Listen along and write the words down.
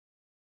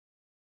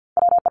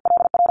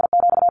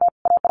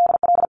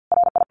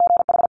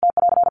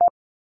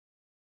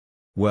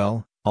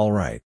Well, all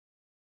right.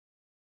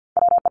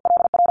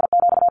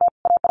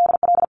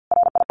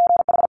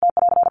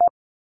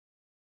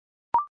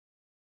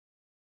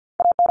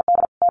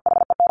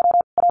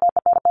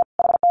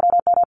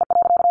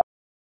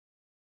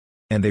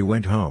 And they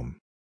went home.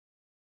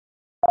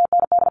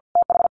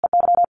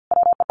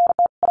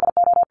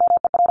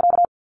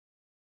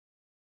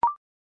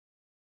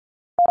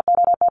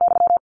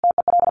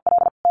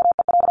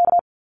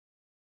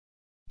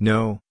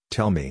 No,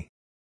 tell me.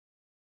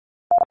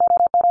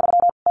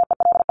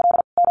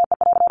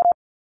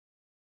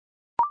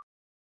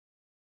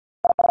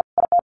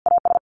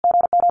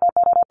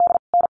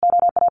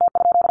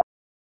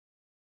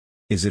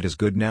 Is it as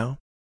good now?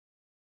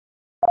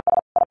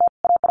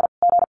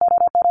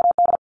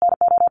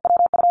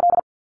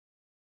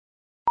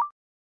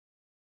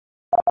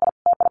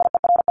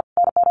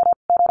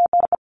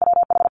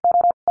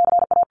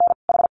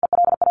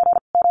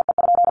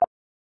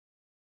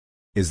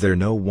 Is there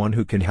no one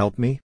who can help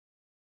me?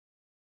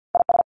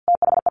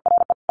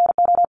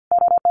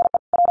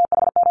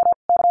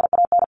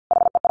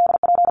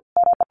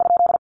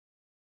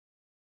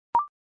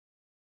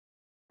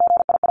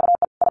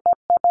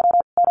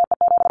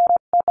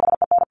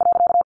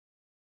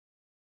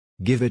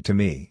 Give it to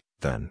me,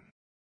 then.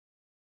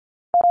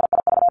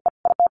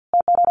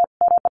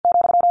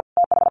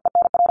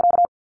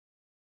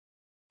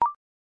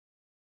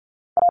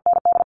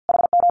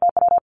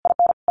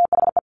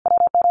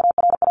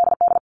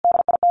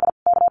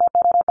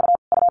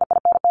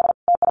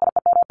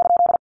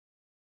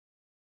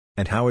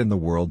 And how in the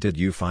world did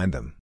you find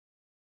them?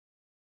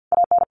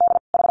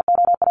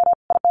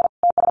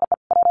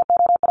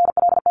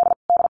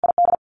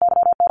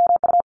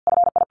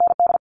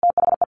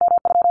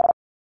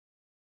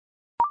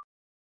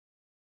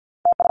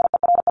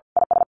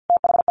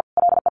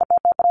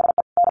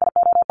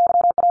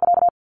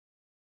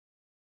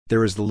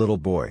 There is the little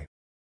boy.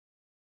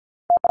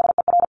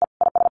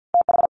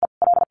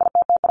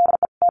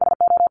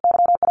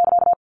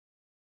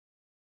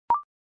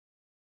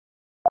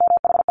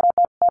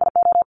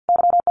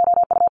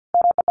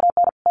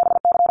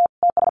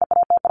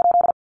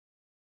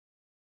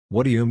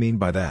 What do you mean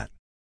by that?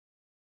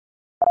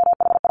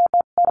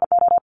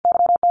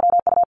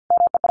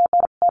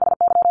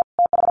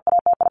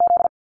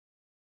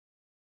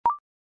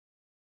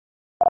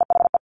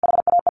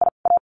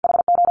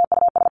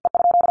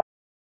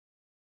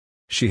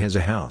 She has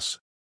a house.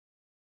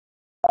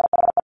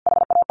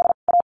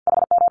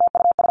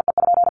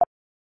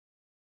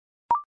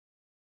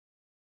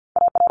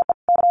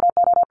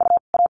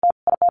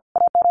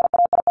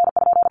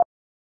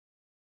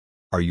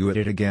 Are you at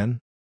it again?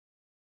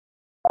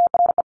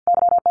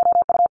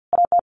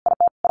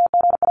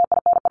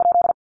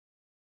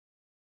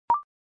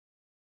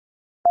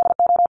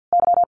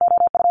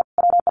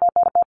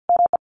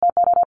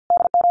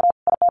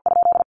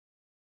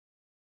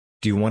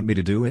 Do you want me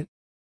to do it?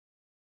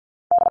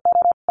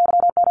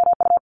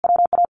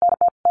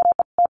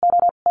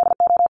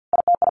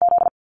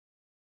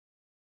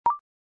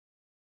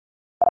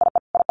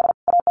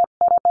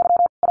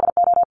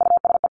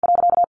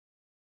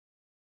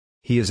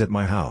 He is at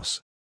my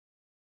house.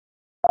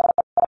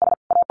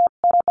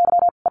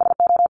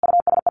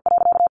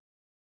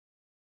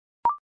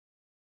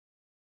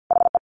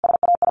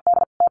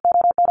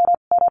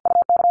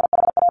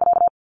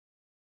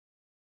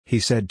 He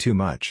said too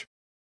much.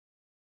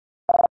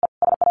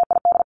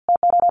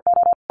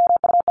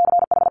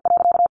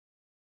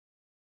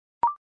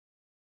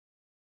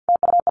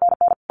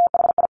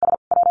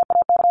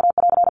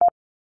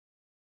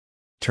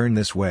 Turn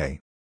this way.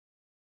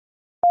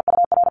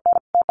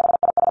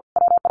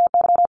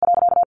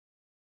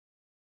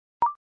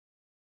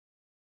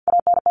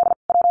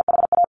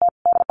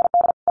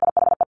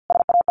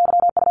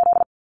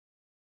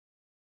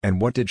 And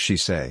what did she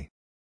say?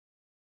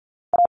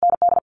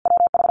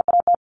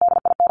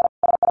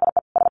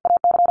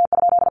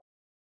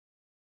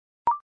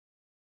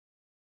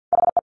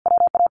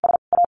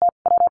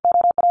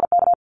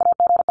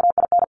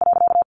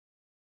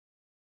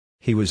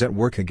 He was at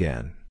work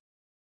again.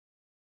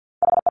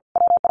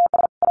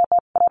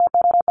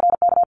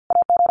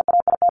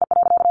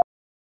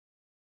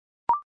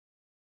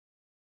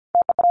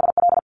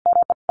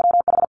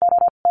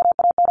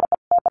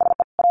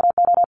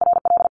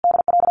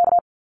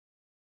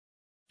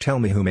 Tell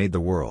me who made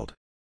the world.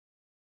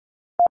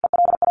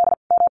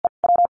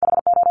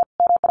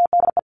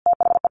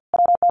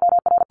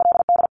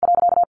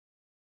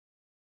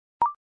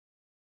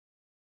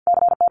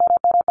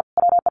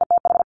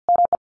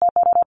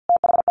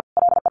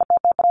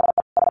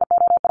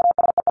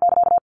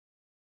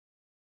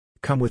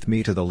 Come with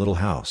me to the little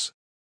house.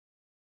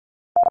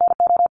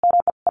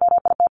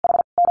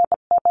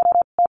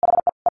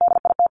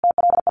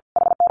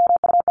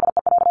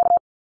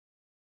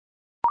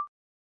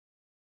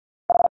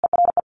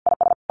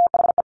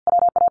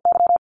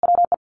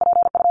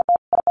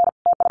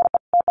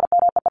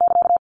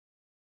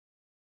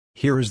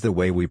 Here is the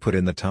way we put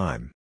in the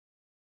time.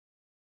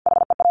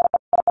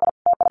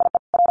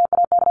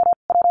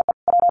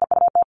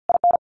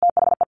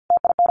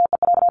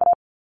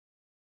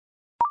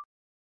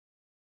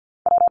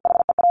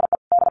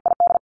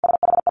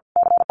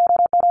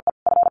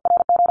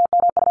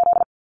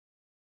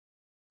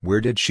 Where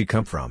did she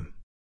come from?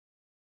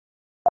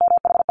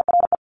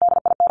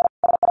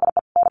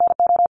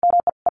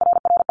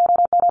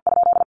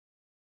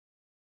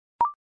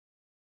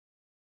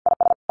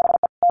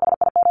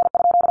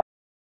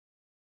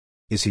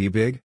 Is he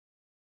big?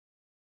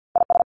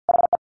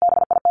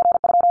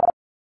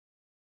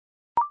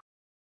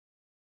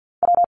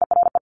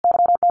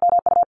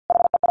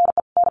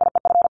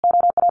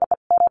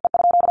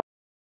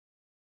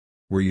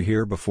 Were you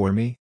here before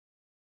me?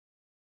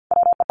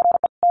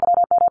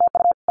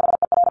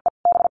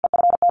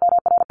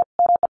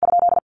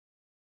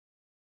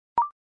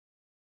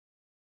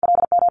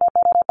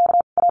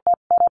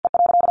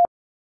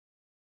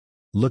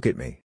 Look at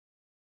me.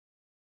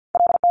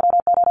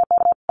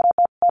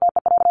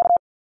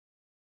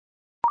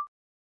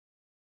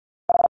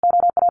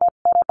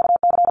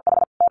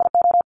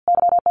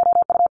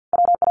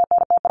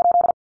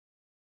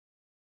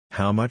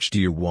 How much do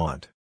you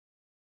want?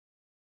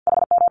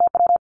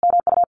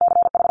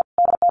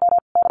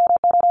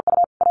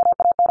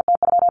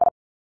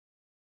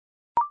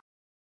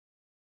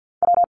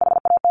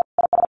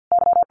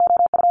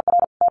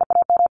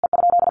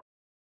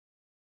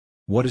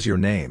 What is your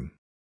name?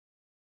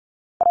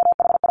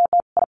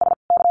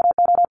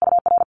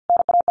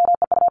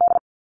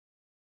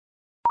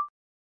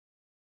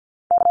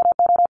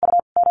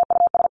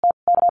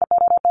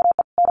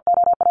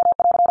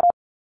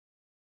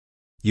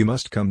 You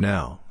must come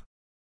now.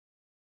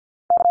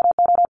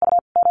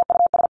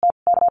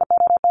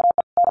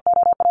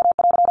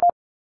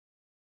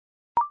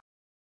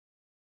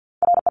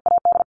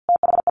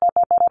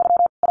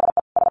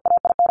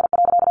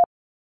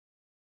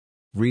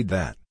 Read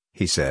that,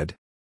 he said.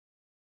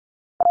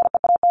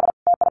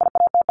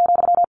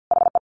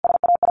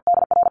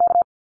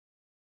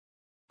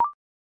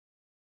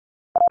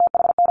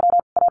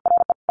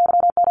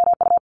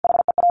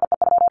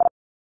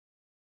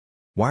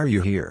 Why are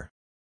you here?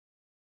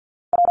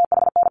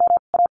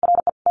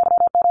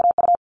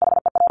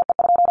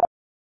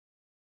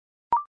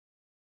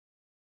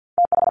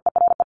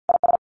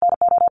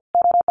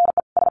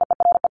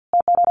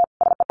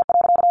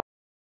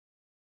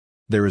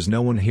 There is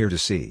no one here to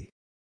see.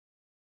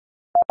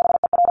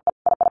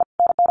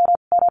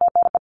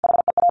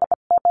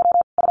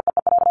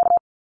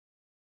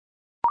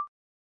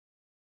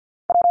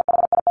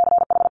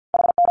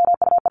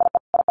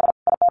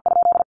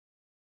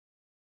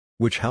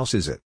 Which house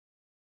is it?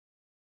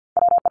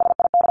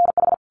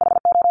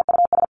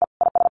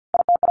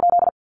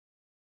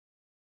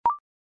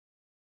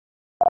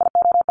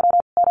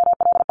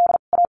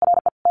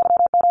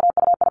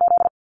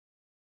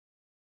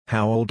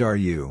 How old are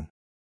you?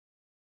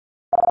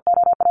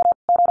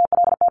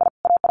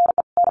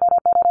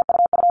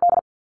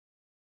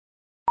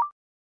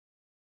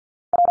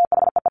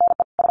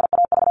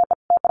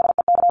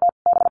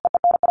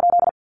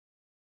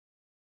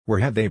 Where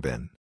have they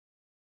been?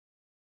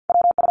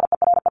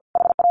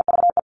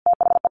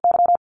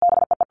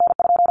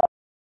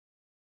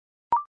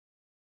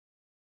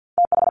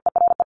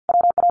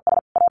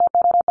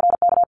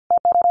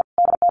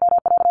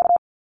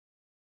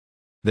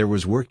 There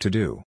was work to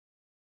do.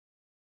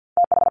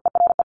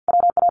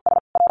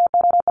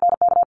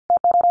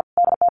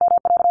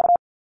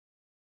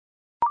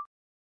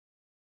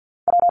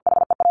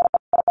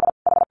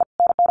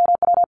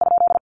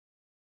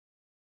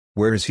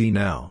 Where is he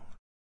now?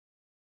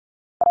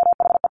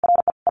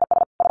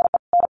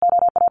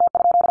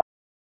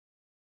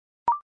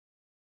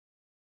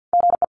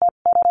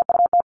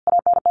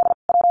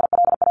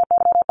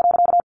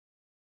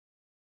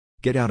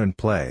 Get out and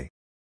play.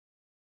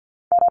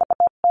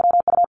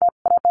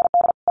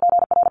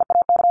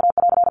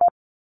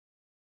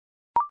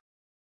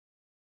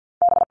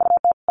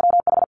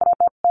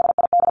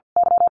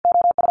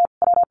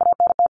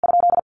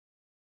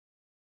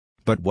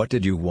 But what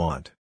did you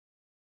want?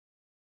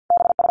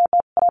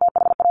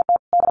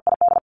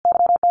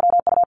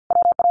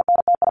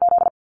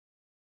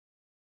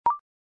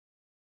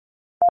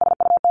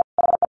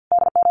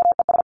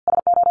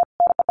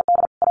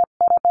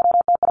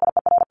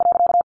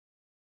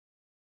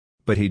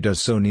 But he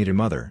does so need a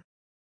mother.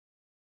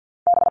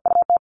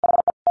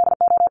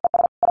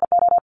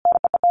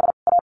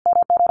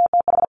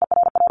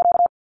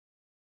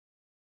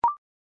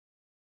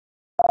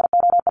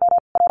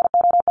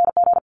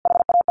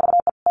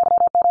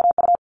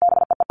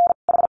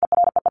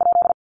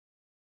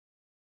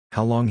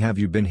 How long have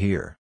you been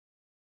here?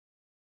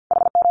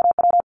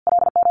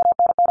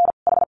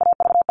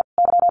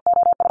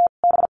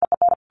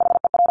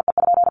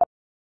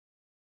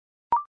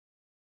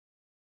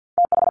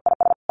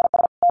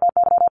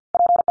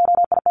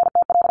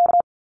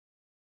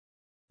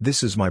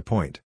 This is my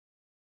point.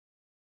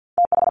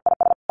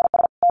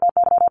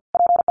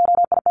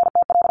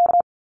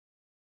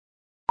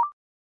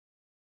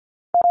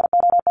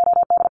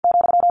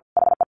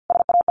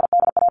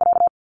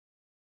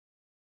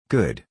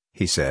 Good,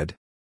 he said.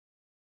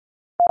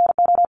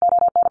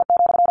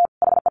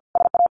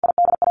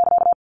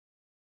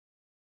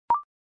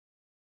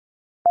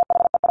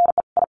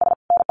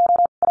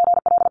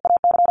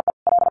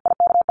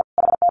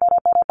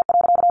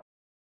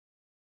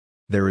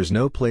 There is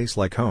no place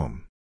like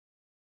home.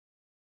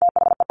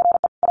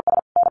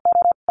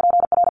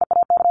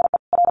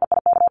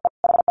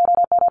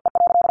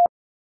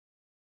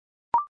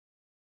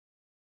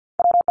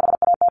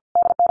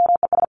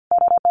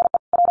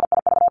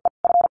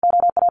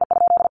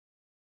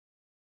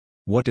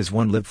 What does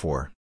one live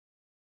for?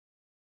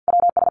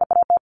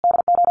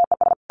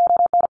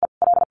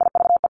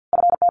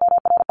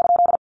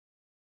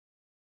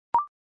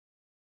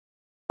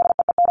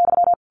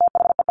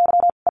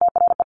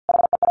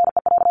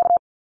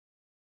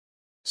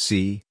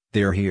 See,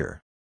 they're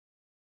here.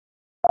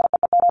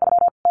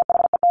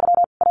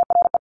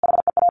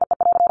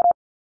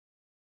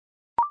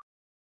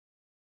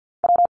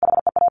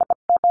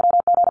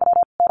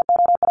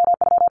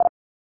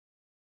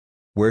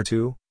 Where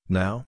to,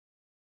 now?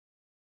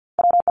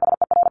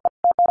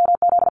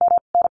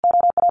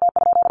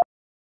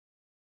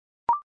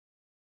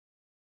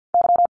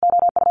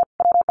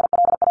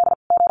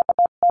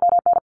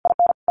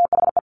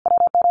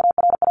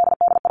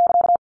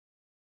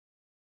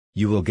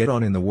 You will get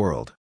on in the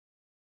world.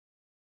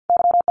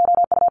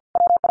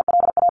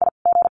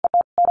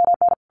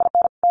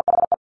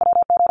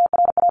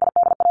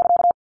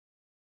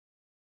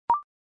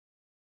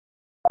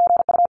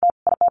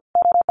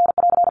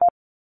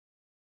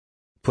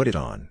 Put it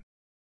on.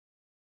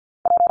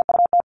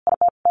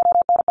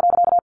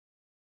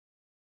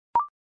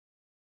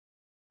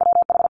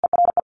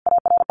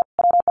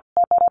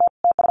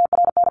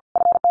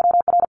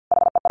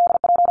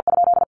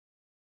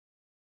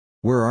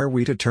 Where are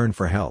we to turn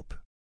for help?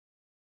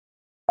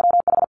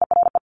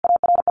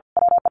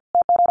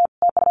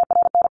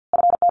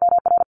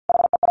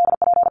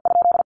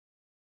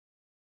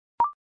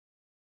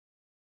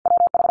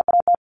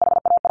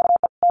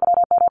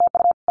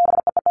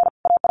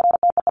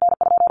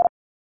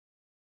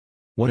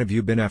 What have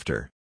you been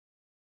after?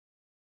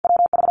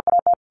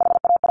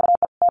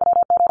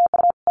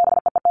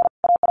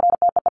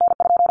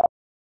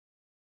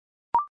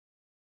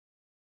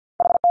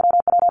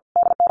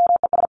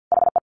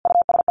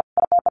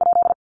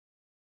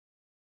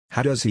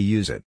 How does he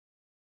use it?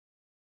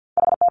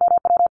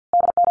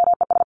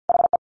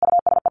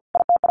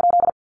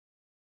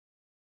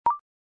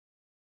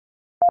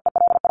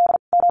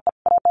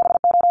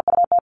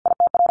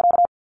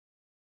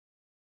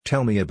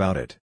 Tell me about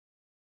it.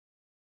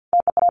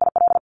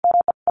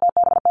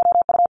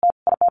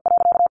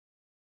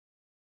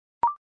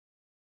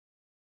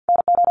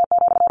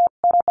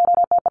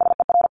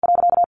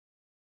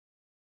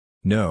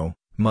 No,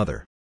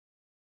 Mother.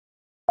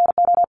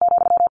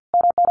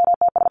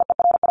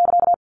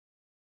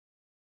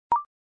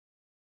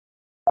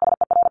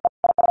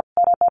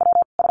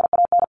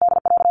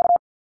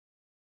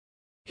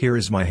 Here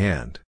is my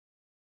hand.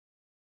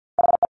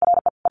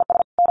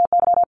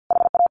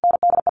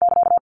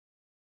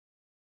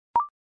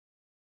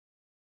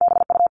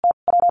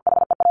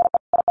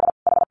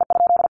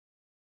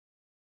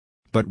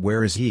 But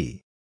where is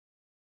he?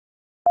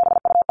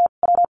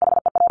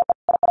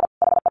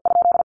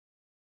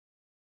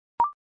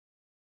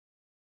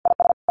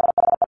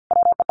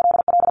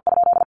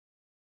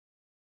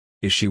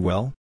 Is she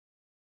well?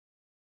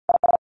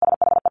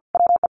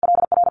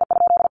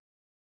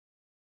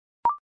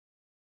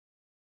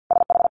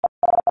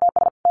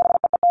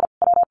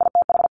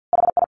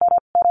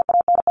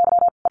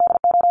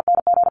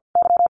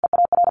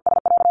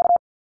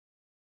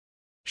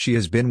 She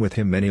has been with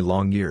him many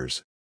long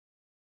years.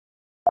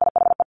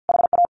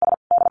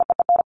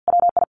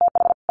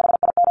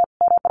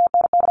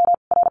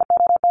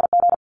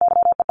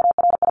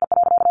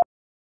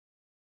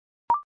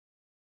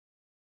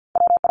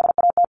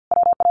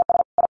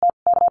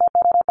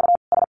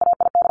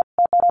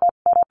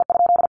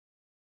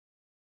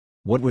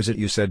 What was it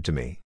you said to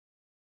me?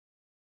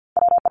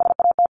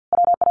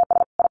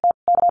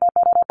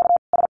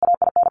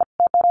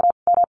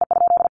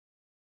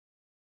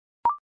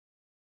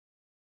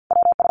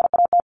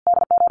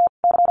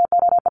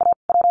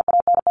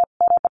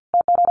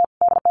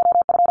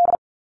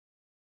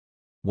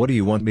 What do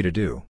you want me to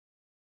do?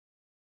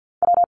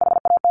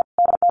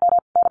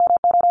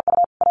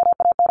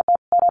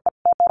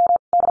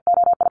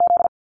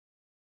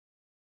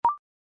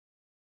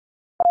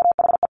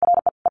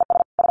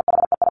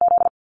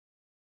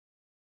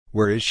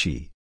 Where is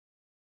she?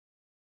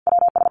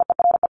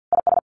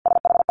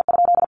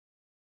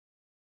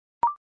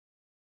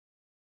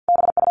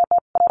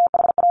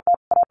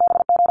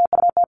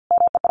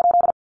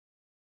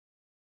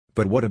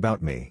 But what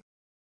about me?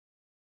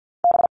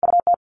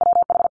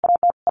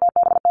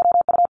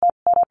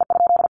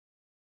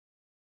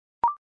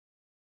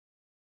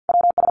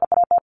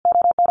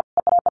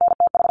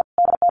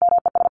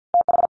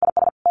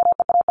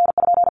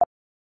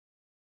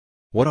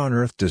 What on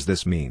earth does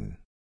this mean?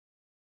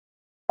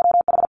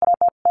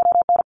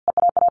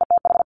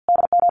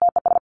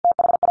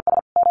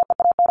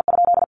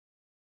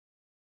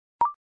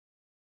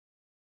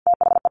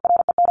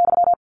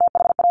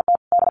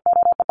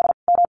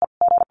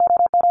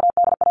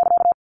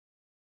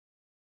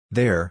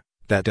 There,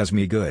 that does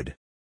me good.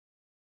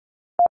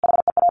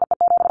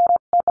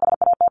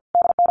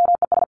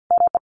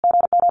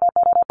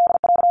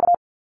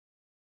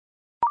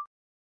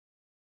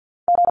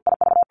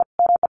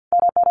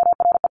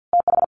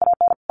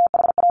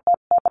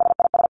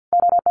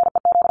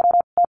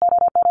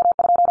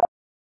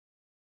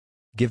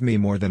 Give me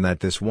more than that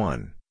this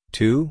one,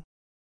 too?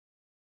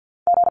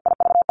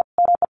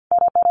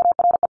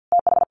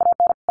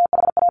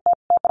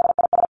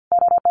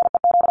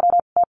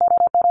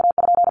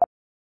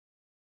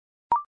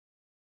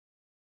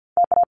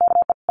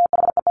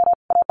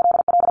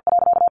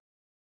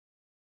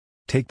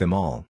 Take them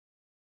all.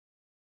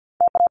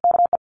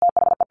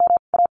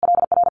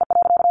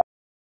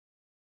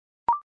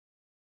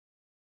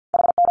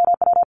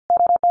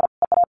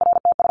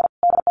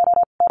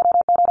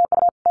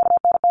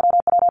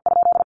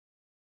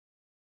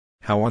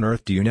 How on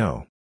earth do you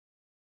know?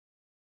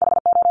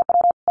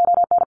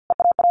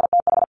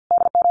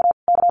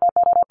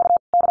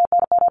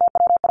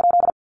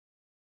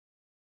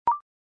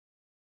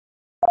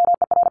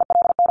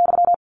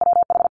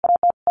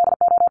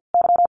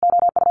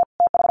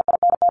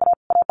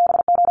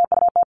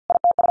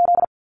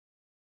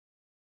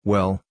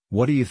 Well,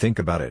 what do you think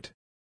about it?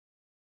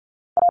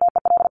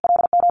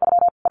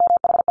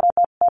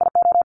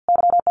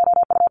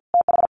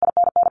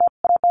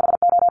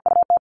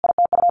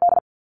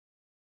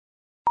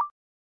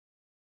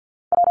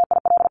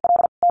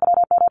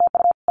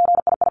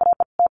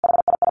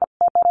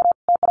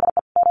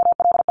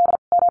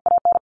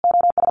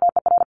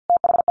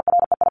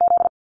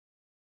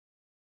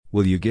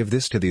 Will you give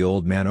this to the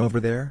old man over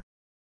there?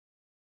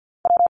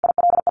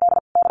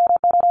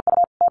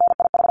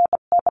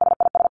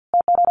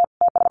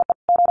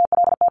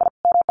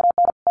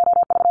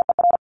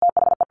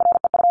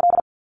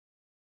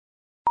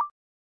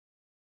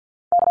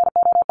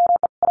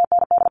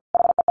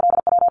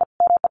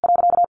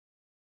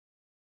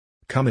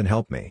 Come and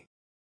help me.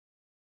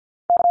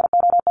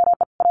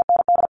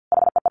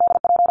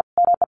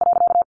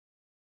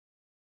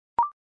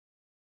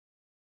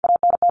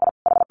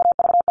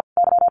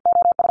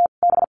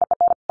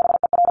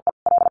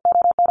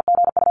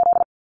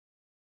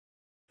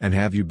 And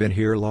have you been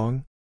here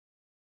long?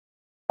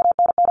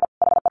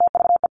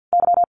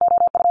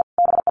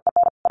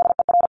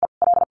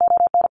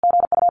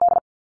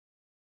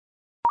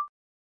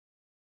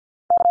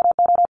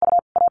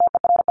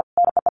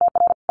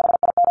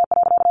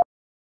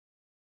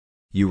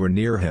 You were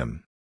near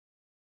him.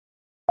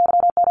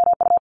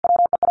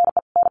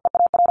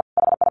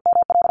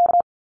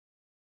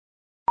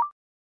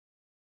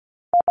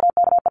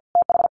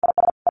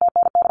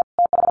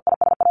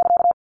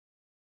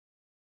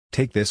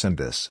 Take this and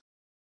this.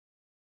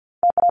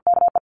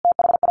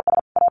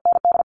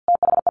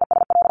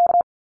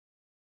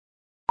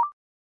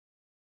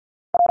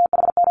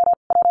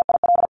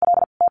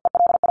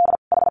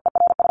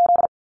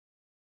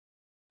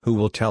 Who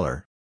will tell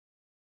her?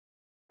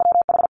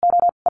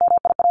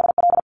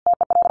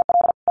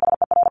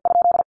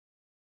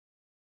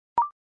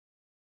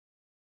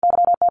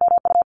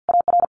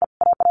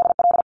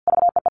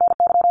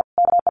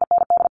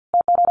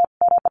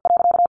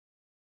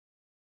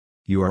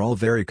 You are all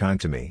very kind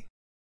to me.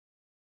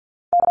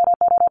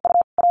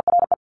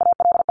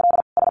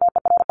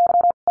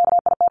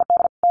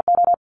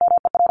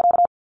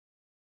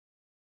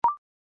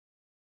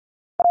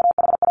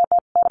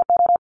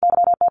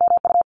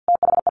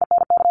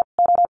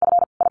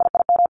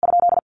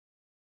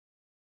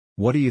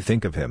 What do you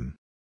think of him?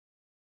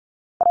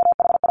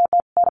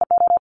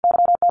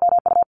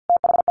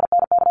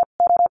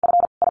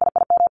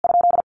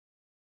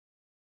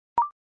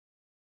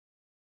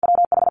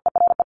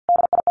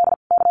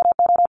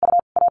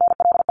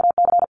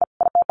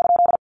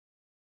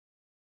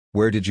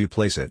 Where did you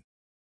place it?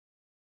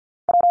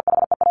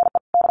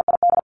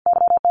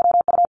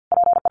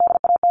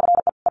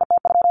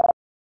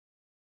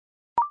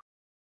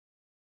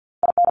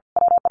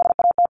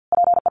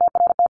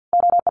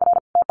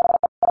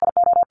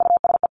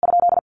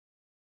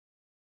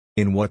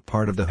 In what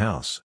part of the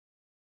house?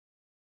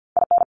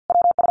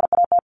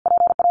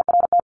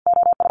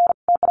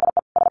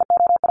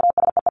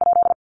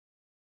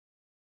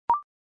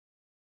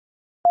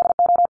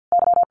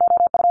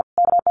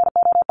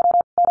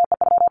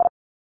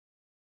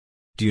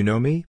 Do you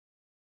know me?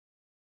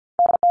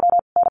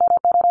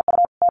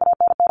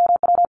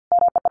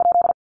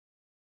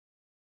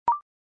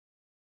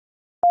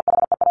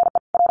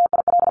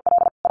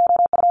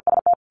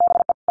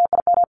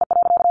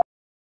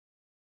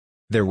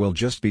 There will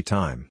just be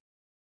time.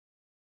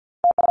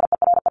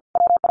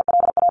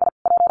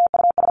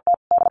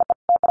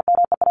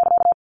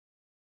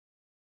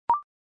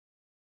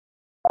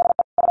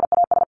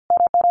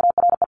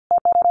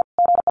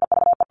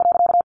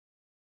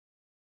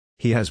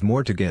 He has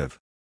more to give.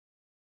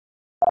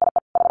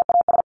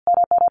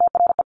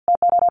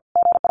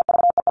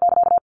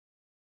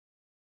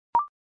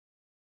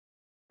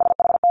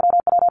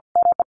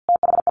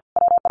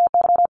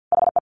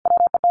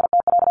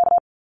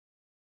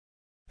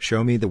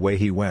 Show me the way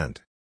he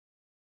went.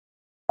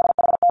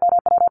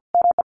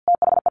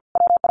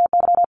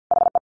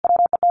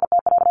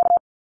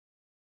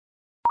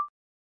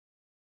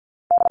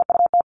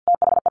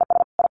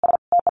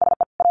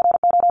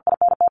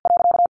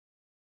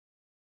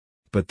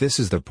 But this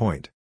is the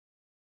point.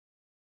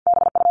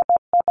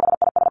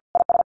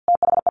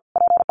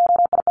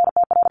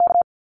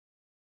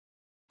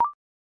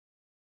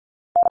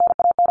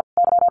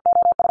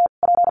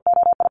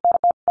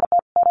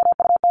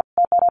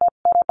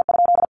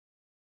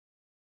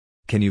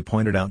 Can you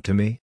point it out to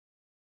me?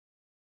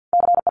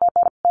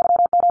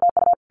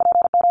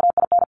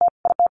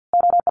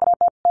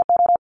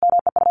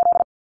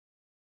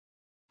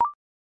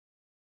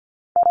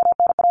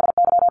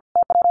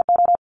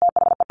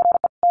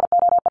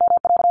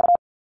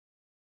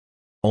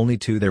 Only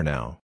two there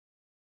now.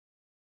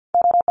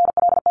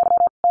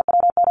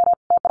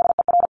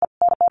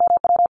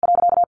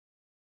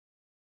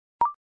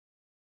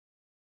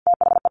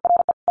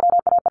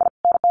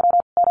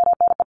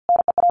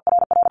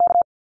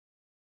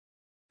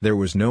 There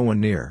was no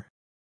one near.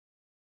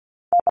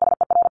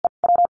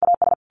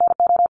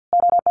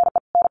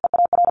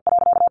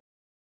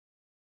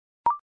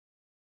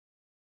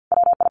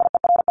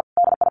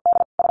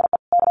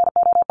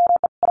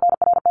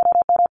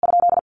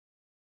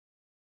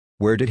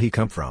 Where did he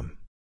come from?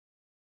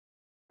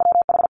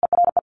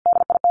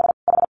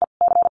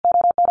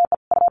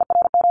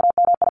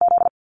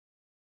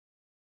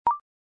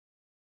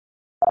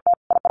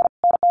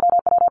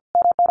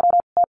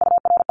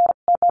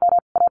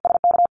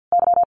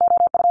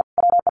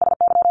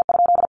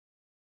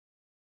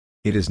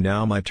 It is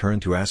now my turn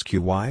to ask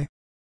you why?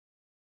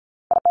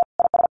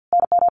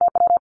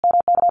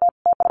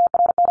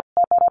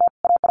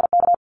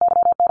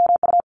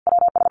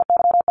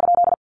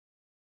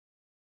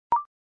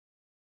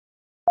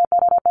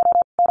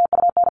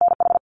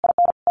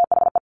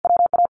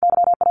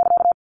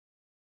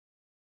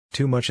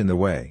 Too much in the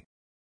way.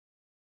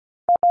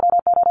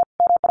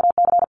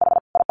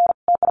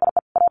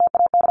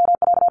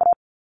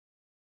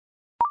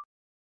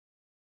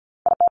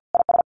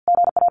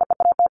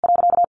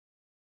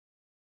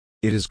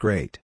 It is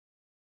great.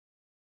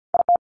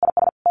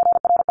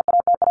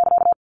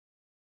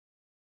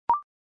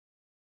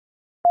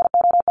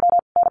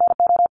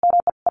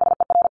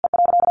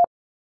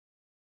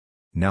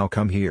 Now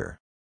come here.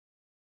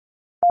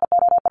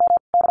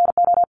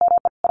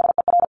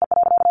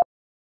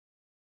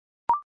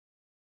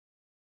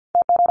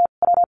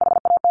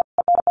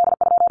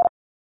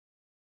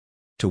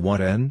 To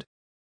what end?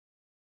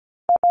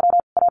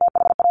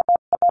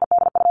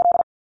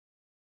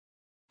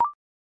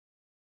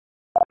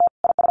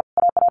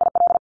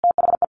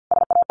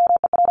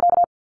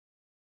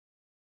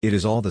 It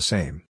is all the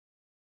same.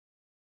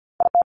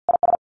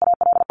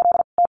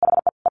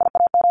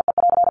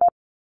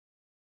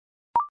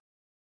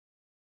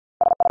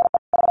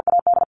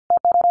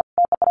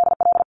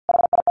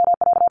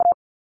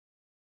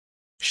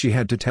 She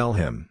had to tell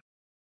him.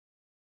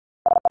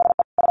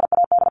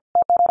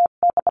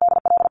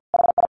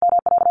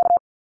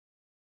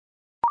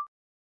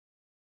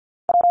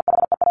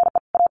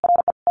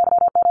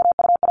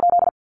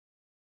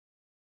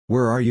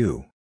 Where are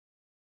you?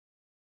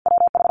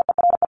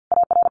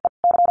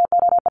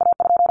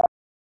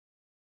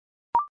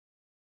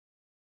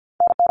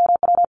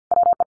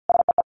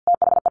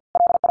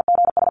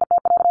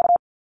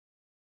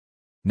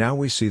 Now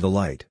we see the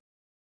light.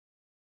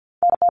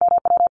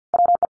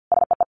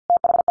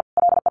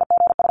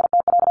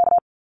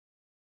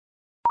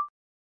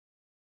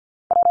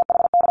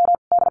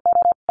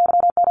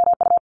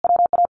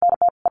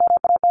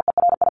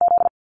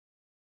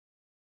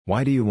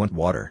 Why do you want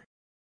water?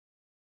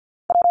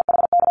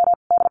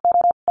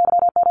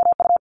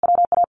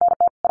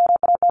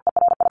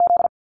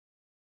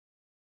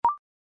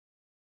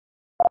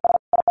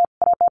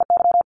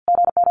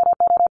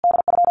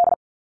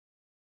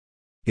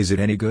 Is it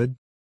any good?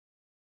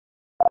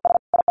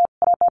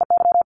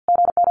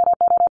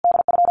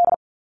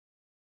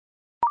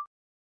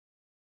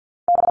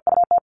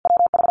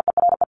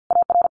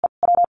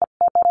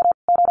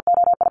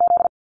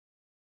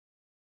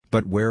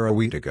 But where are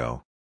we to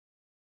go?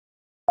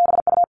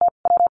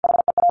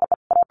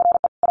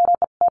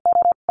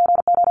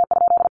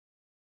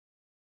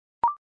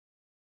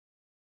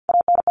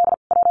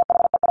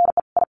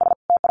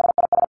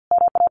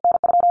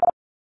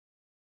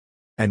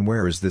 And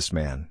where is this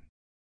man?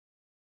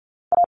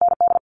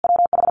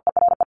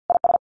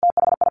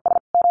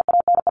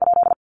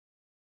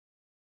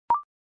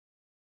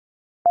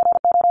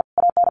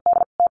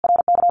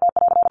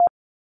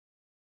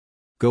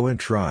 Go and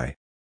try.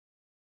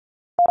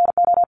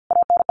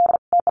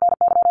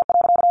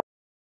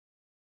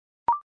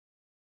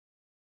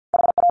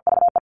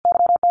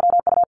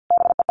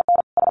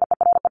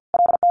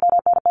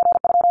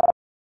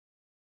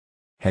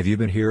 Have you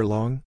been here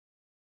long?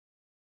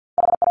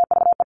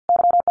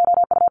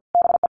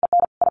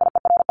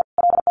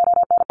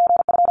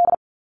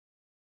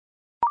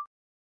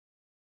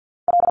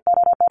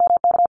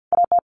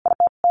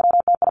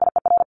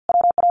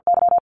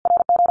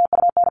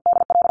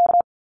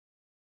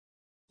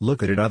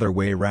 Look at it other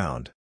way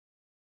round.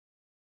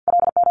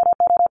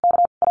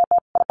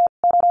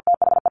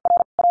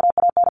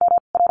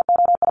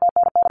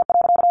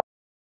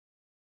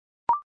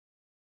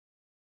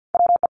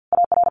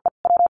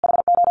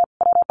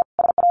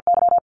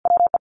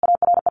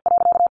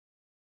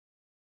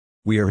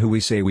 We are who we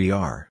say we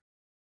are.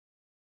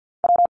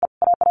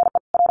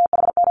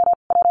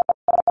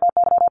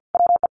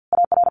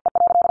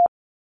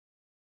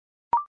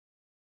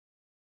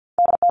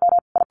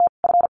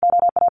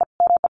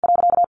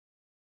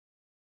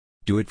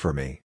 Do it for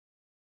me.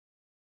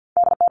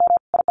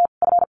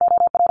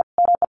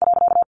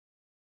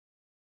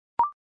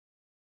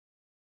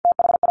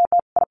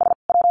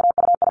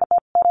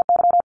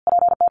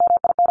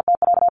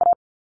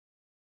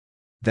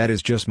 That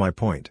is just my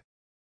point.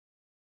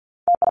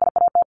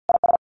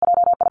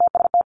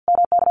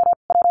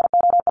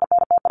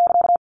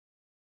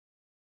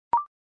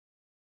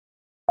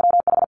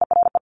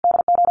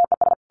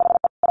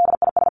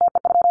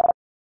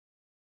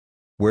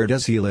 Where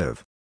does he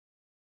live?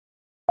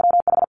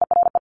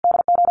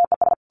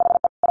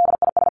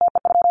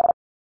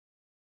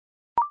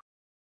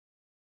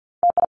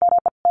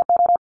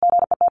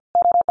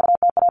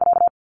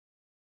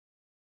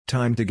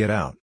 Time to get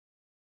out.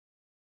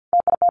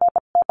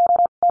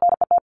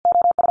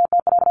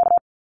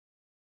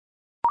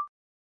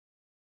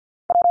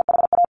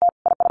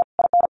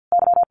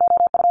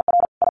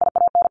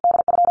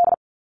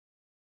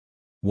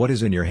 What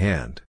is in your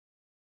hand?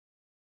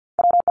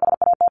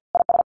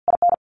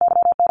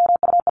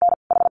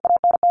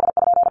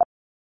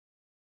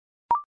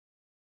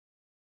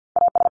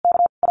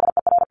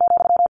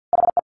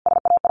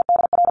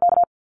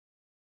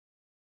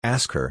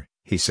 Ask her,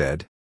 he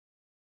said.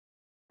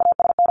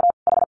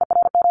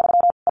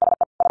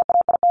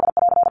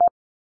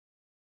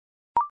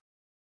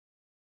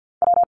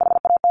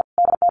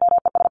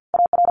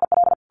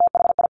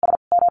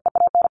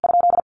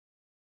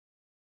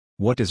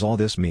 What does all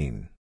this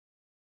mean?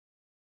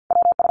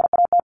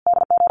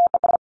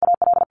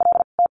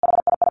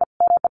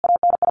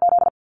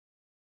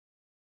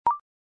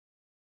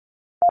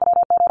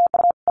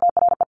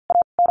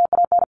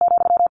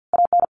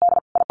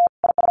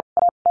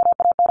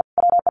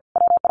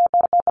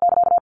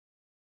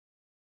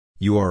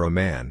 You are a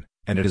man,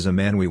 and it is a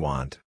man we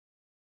want.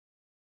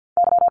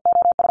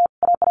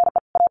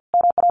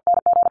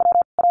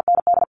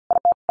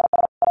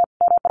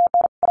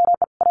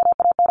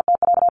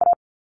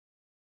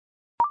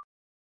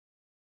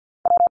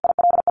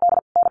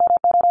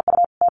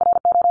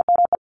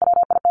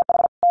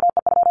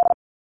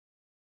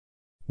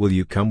 Will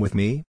you come with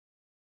me?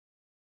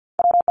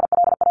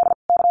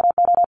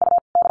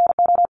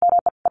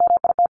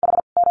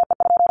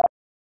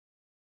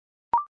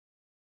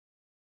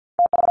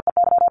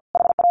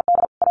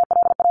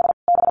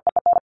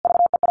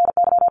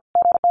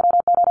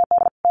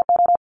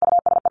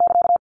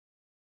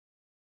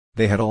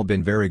 They had all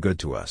been very good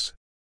to us.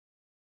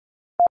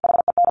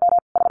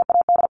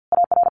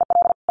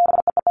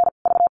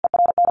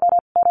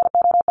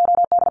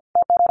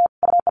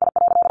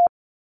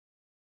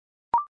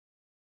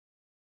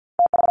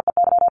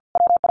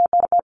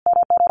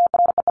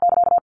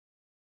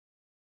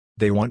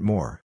 They want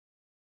more.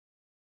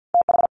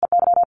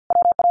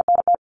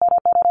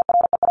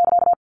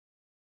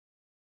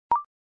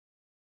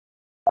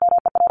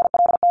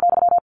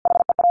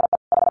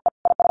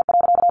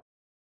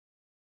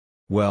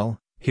 Well,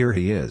 here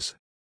he is.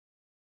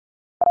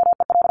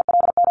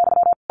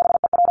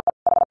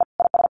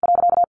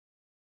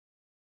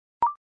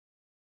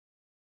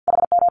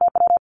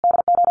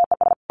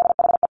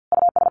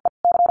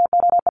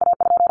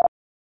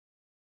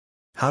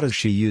 How does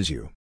she use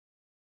you?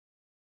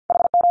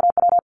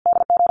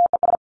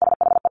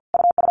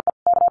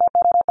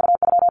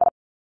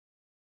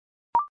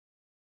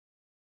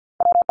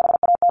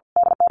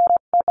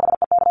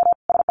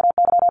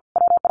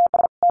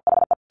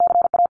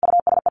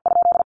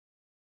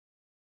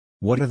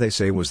 What do they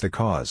say was the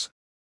cause?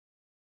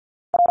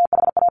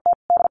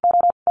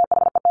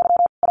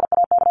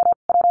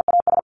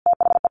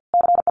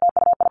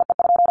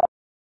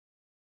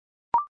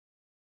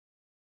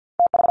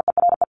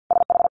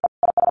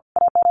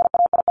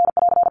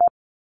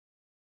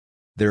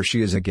 There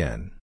she is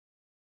again.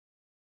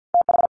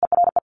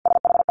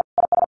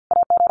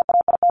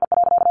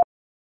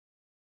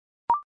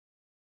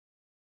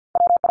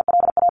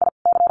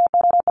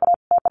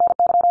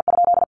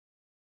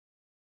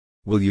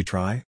 Will you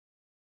try?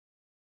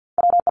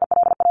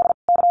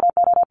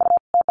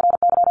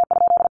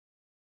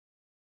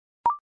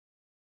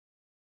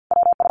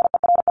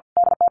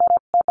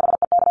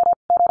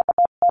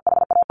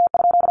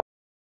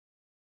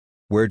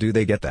 Where do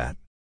they get that?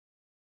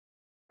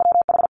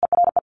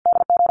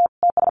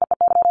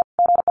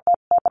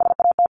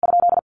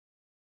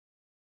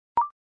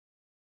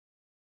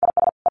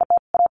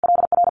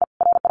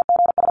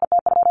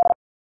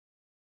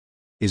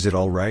 Is it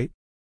all right?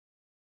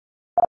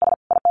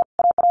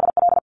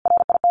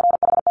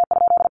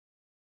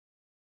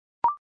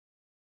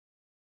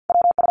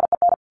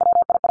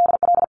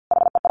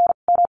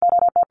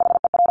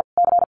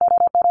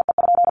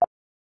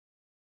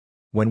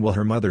 When will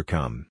her mother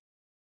come?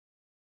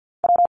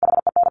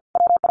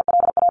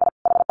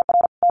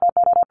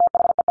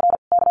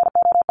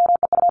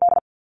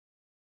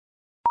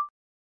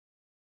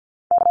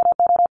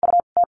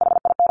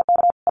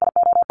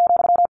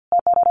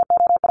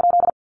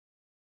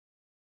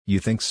 You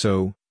think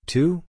so,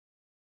 too?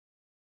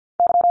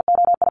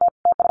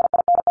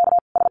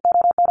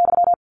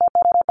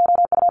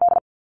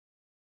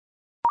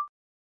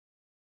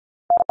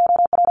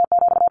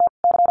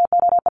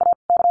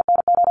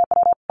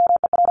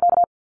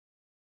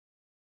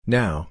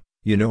 Now,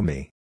 you know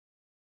me.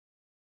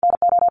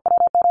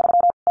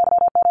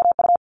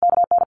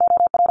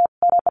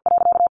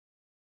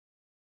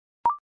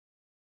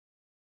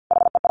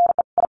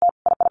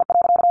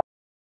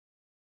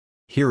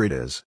 Here it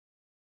is.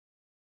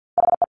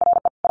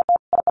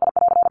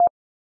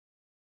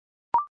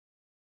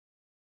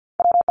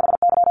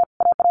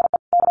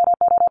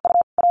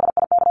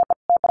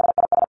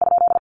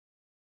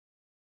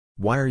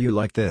 Why are you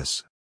like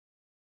this?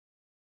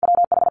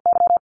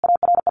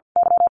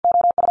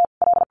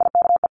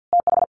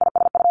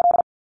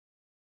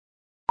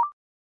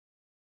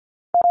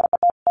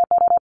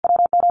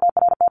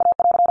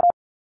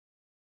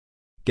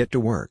 Get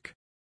to work.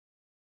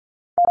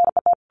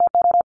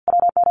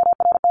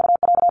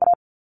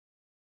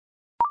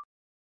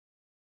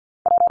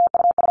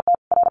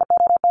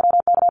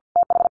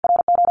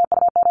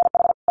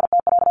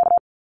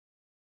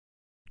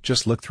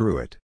 Just look through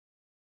it.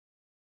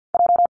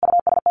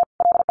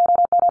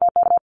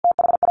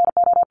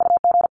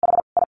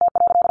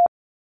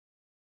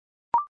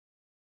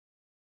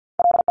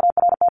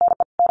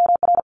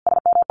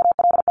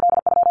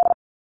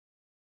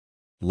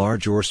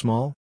 Large or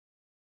small?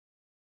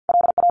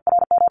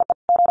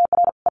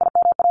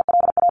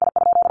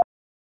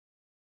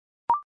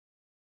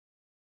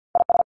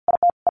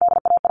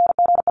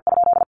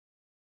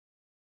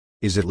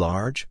 Is it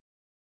large?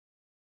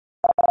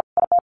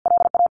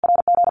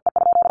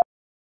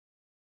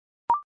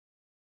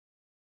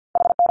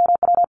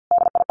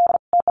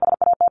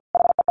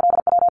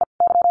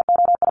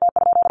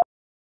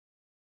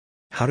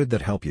 How did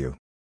that help you?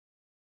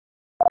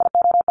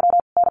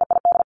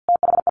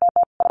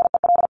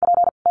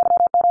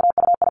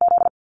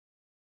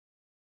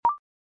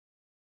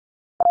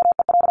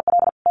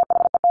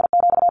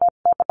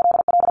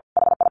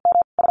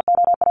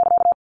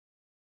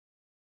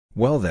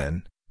 Well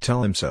then,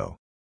 tell him so.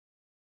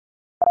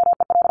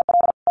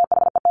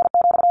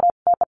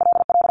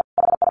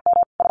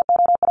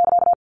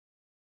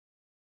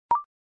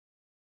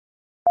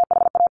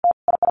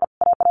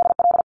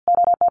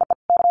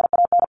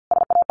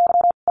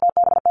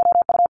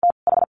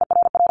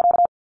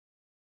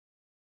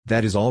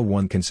 That is all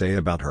one can say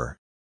about her.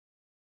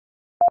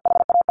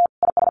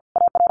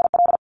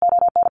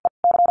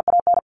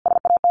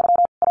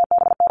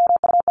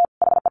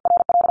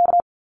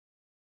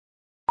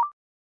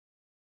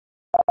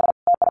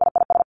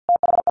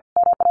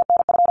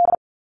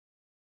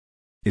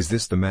 Is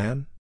this the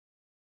man?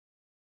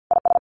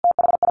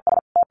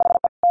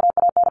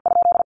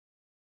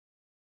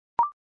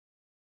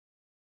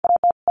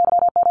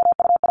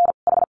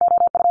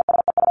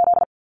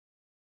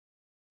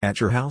 At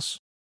your house?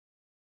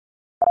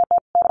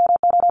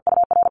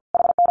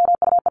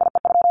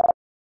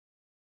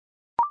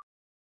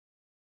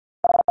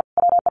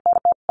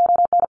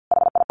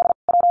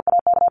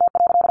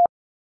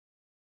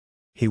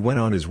 He went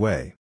on his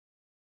way.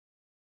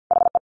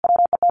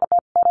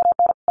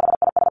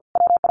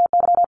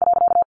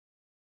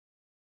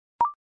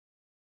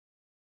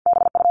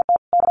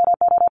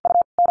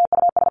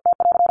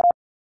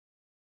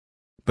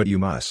 But you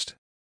must.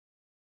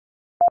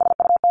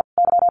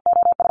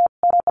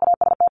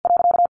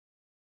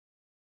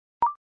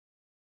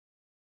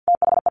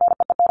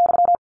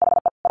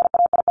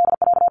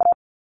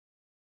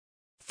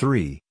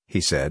 "3,"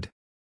 he said.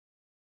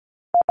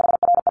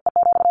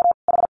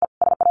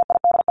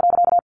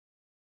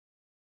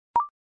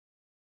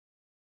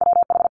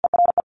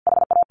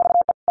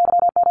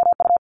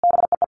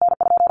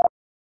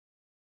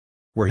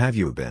 Where have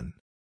you been?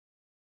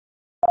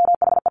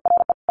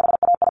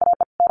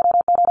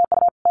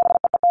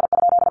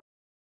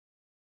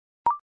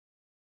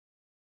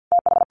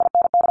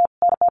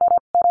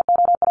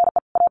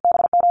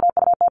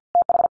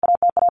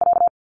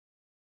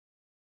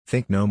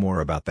 Think no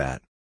more about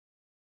that.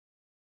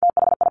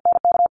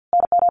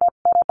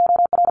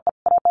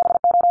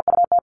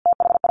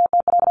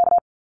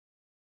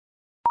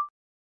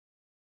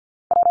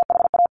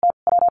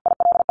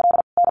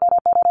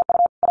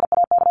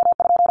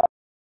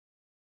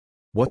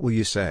 What will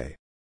you say?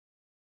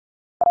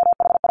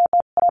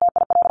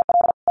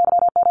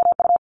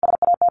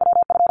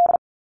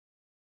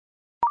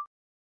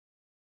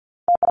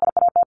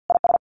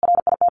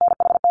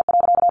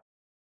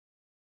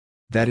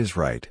 That is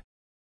right.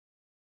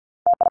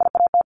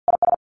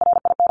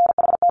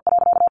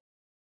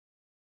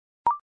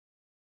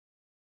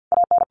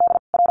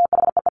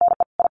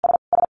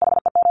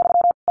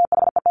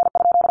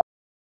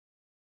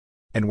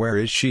 And where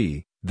is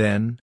she,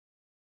 then?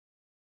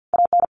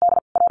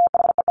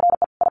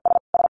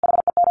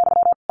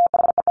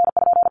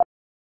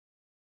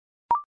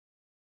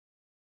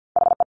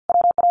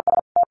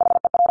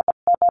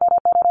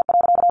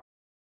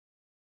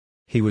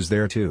 He was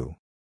there too.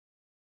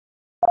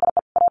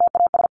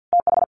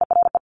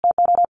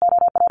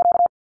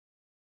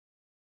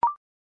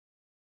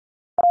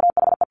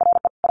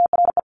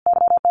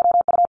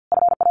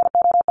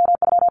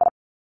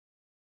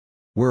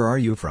 Where are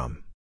you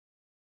from?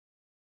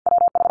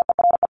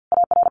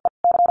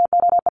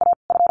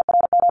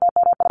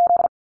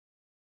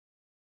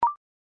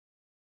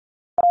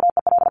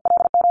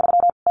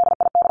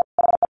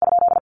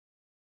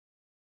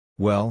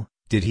 Well,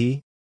 did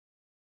he?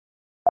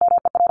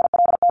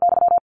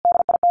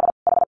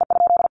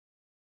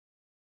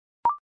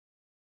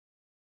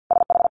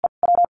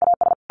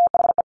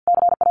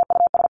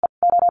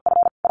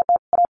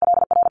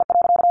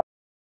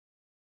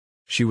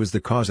 She was the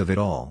cause of it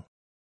all.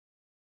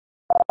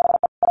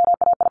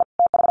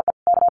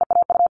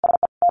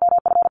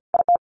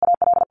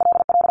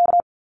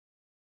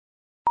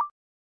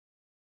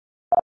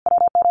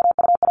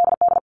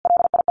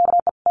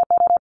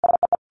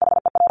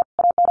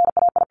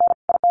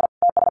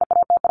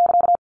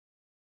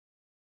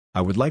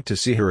 I would like to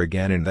see her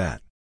again in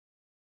that.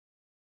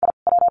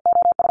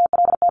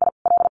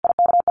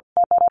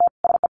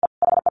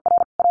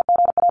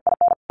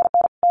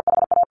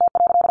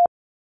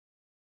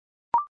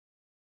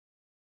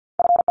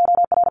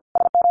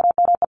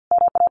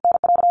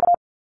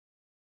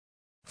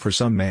 For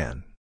some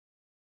man.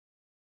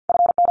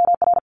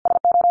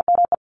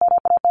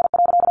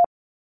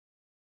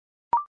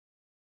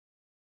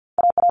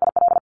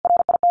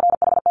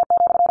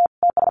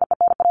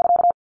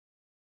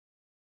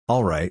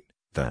 All right,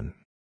 then.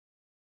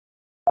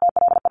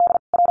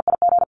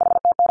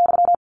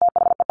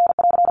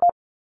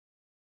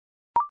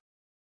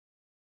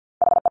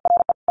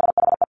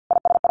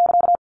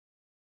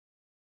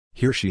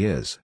 Here she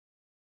is.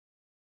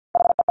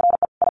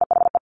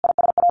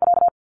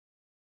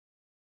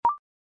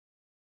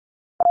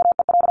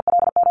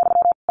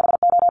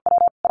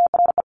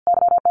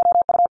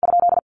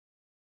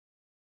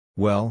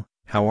 Well,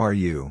 how are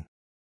you?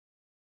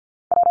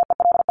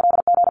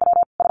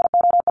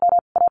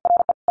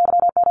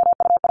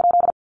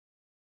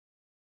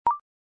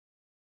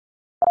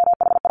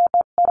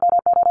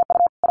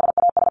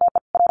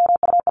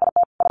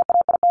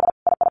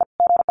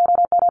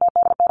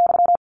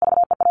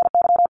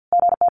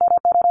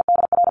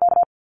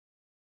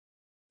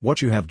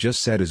 What you have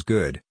just said is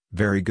good,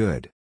 very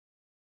good.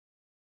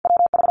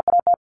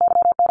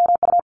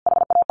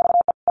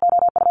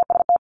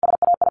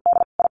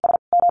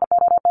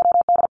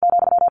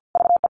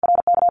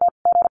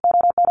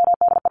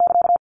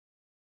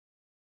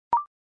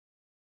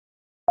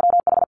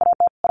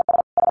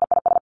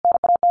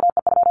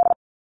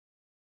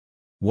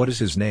 What is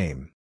his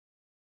name?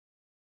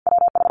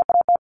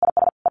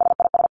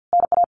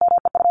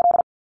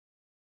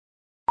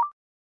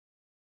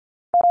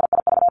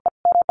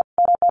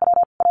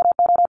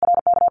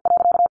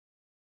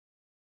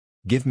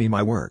 Give me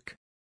my work.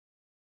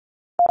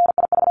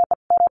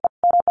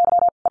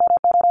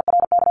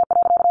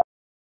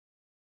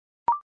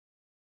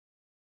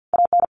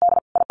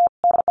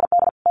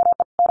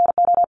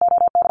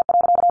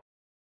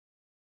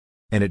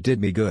 And it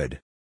did me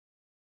good.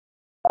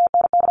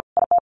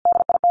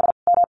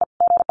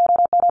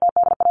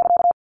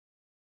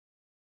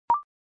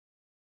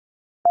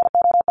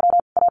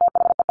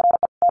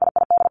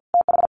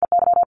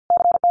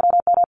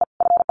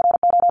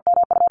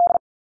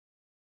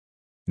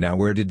 Now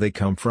where did they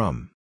come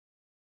from?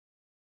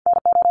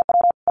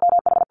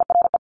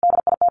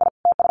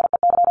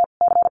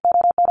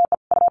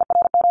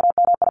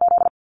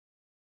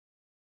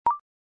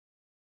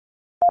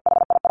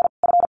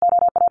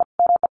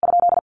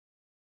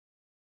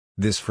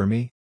 This for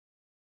me?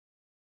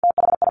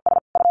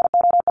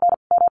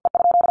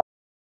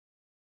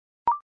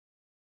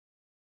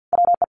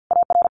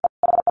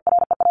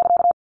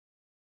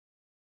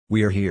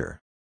 We are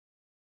here.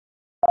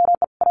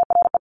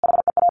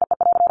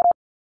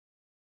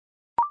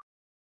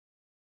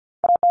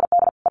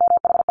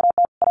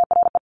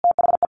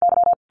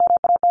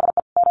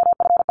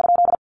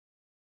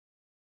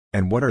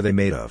 And what are they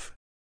made of?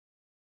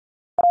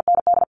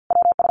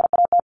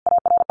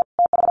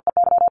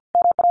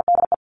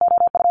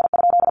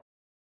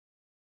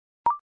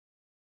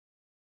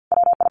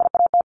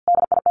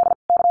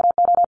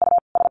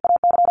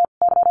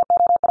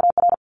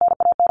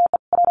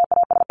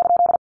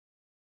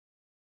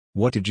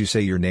 What did you say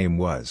your name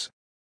was?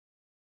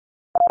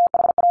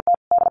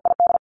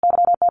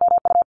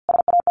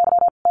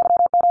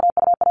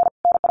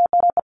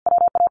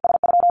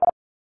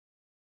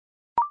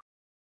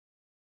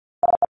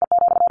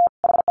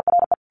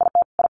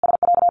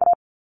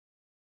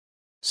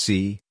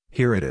 See,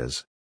 here it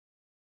is.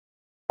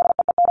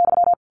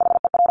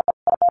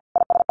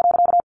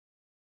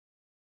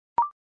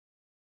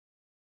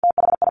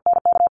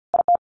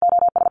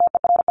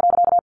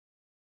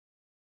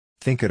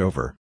 Think it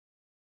over.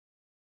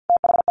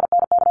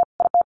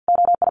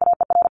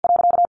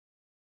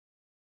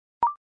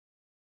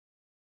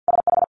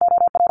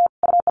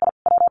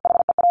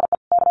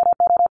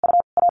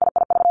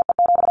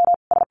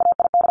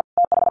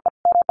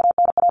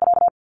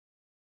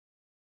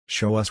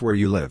 Show us where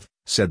you live,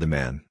 said the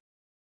man.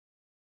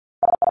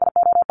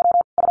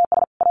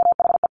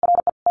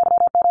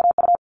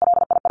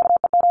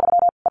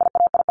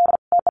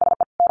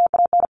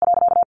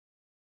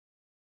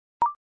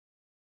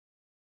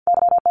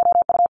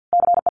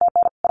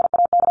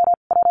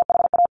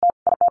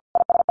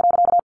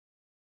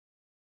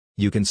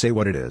 You can say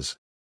what it is.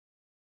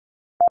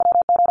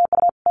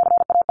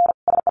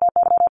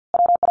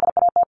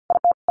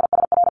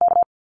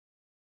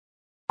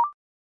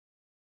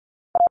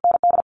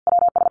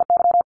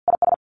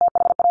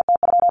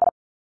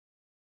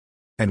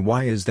 And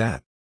why is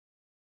that?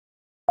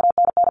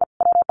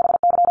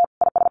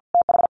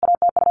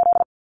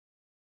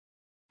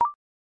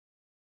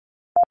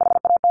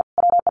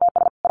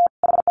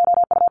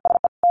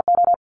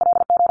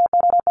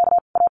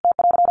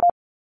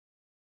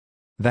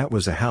 That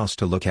was a house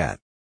to look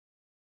at.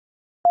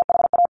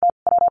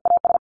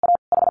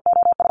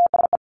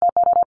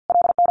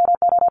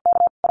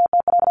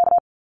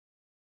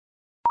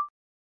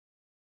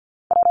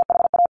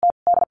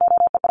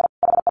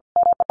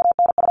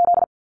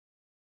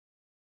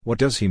 What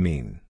does he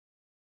mean?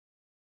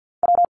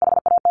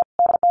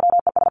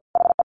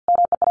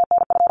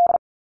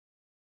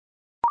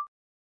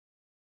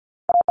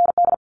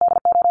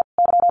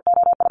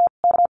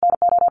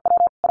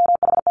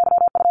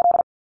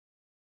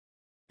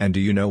 And do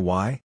you know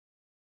why?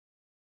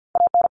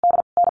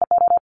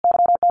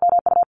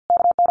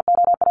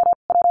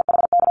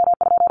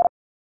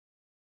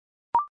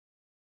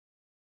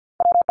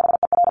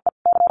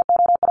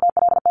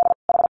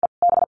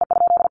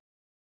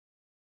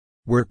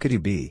 Where could he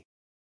be?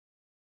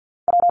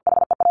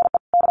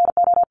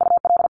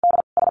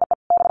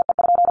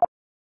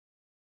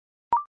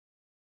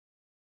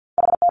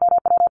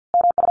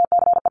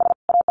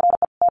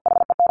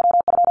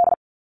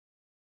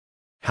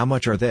 How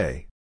much are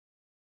they?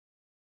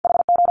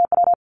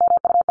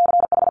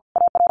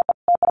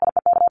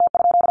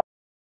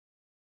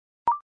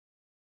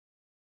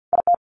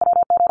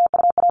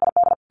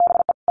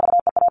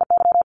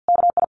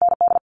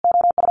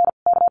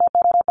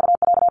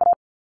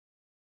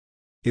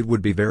 It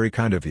would be very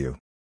kind of you.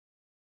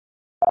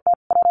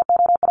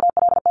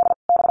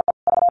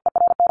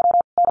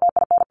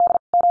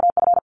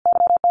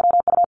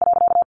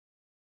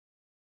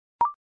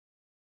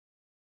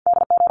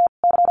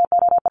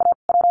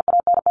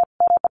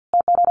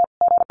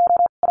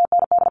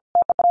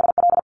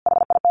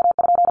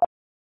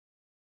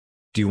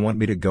 Do you want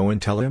me to go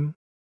and tell him?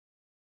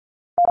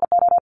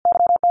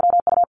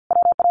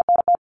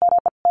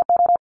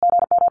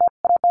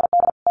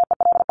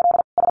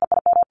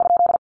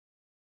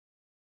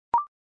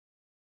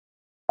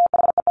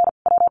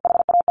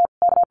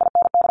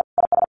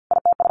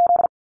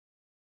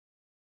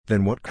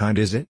 Then what kind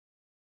is it?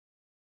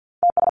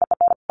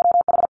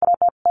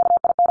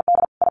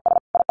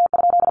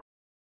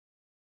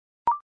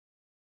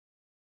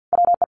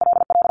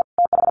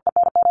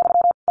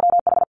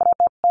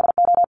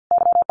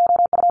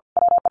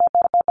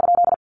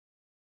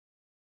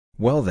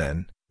 Well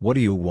then, what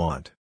do you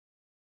want?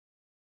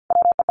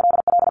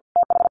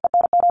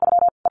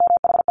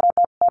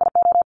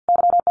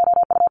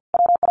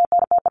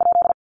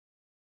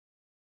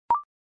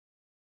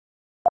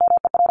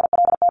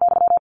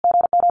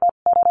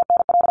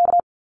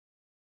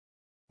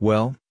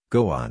 Well,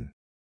 go on.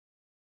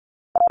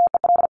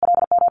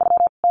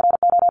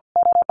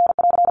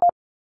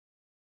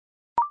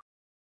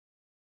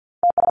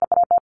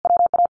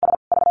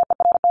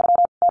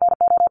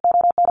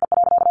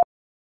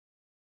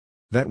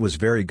 That was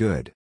very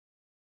good.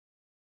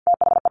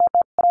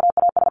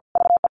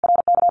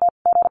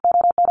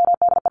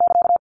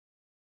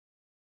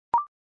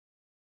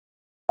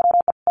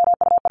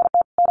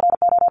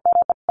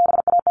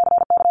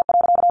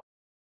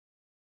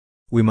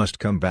 We must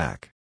come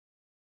back.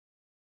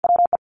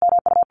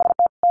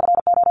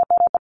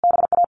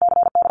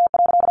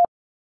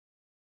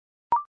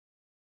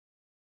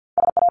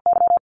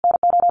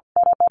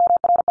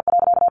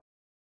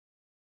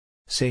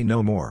 Say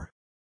no more.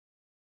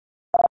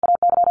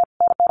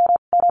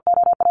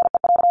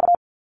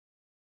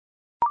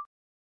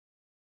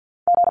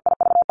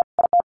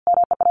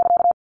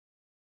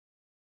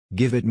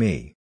 Give it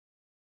me.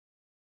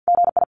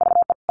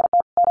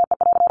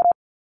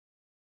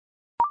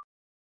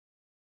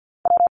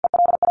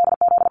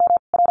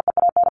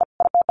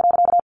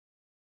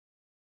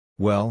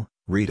 Well,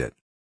 read it.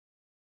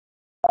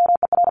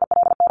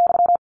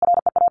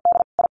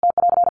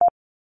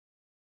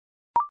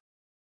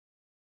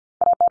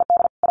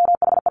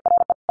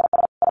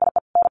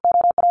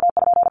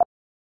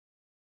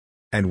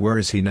 And where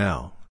is he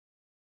now?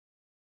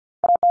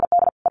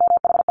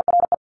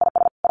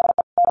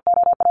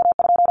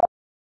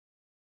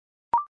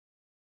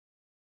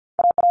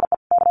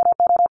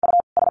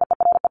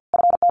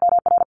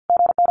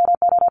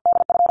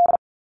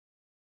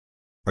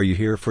 Are you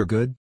here for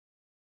good?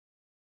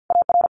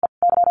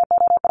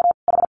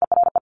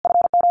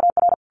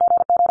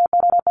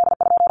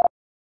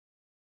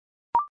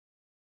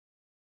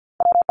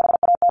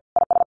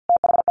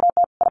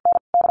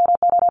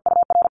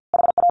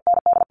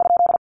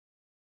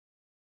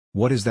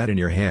 What is that in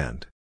your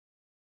hand?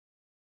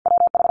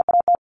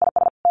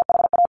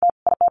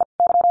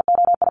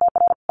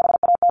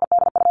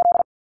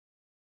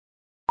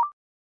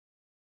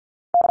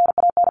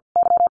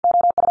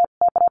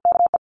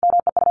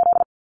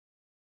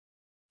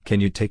 Can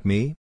you take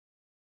me?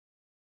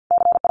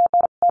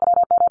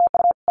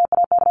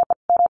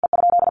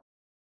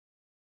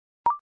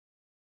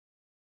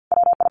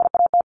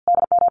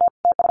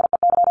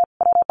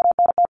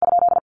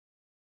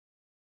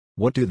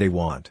 What do they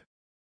want?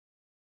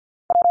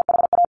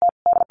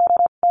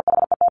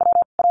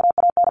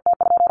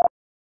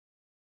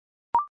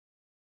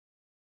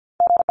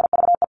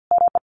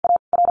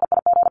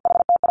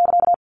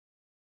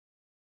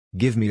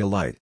 Give me a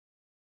light.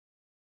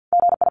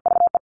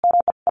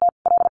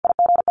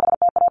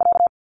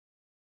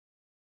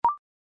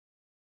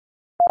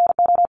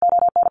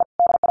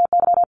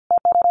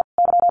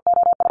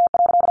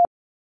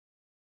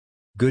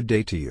 Good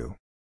day to you.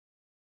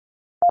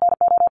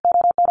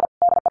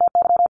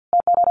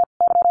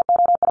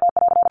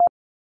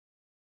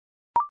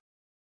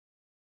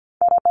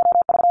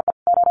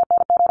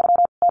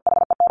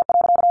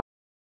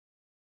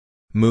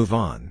 Move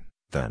on,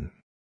 then.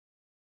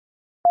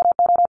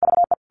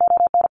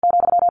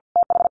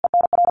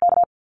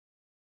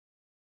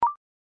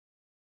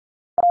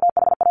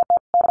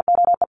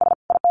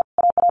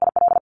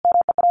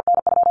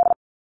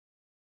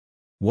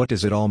 What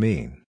does it all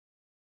mean?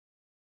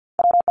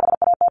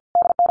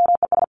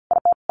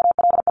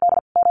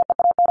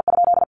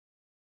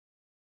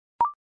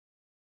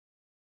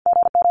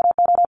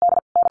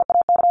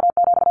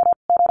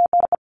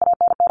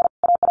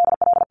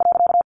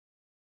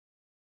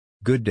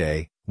 Good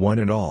day, one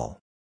and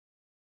all.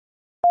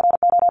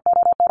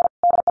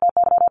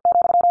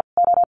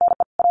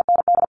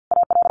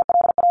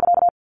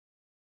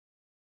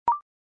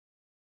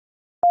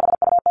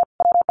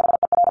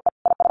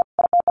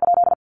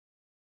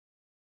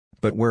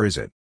 But where is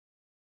it?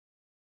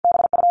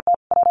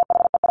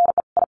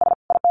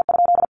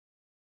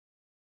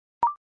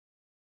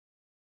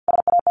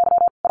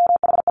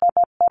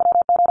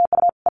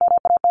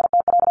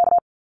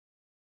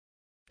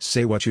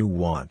 Say what you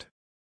want.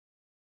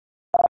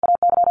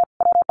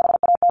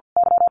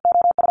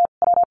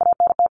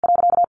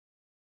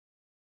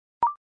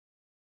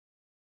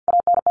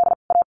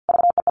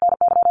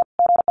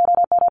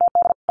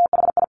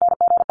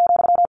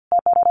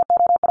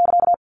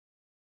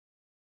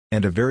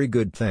 And a very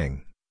good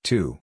thing,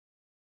 too.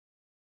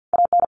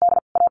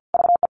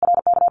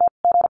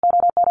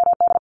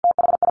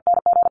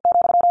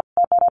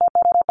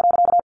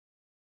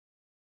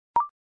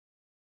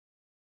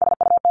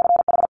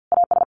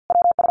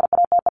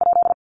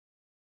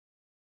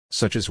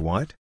 Such as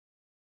what?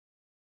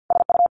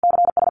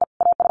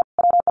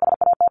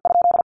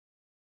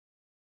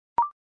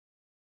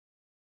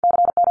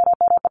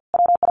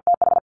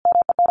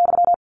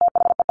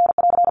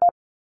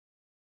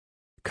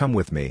 Come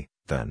with me,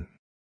 then.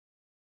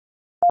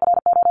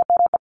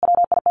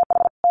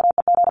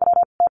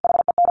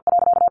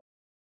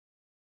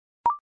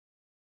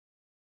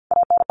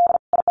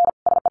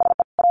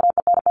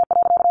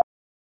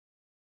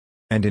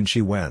 And in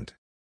she went.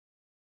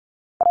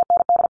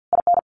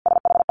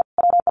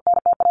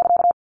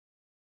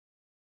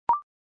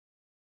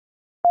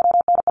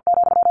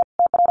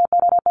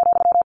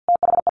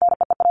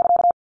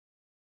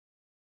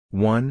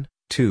 One,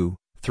 two,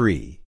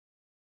 three.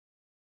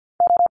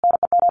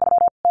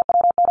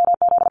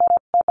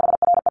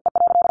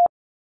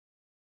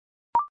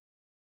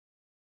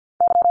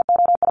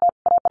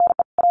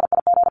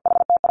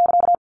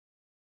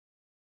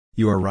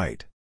 You are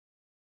right.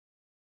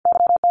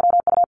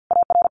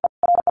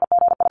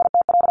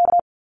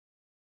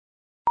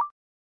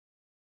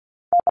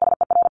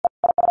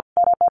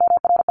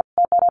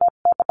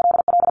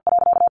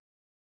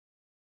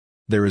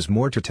 There is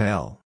more to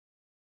tell.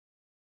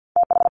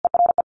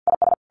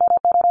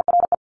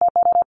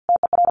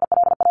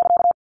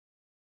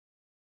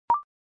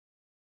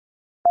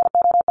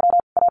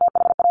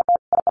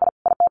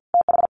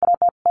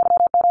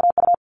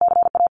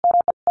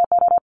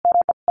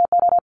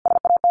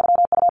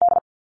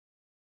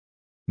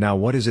 Now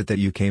what is it that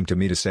you came to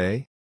me to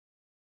say?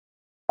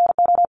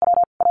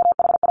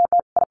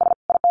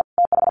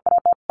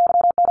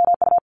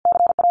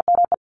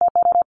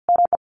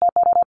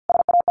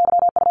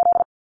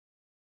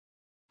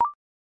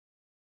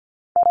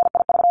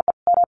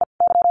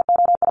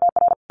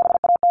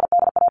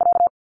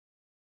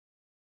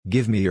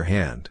 Give me your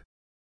hand.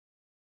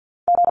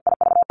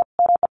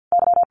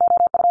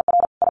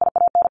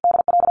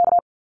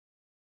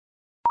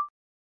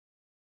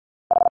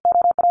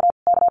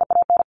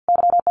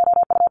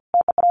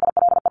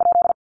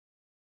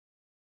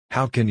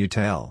 How can you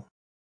tell?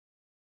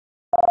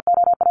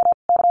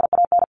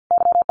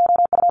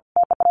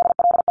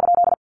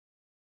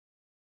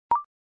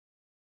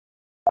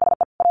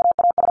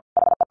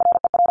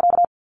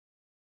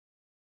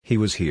 He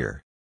was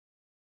here.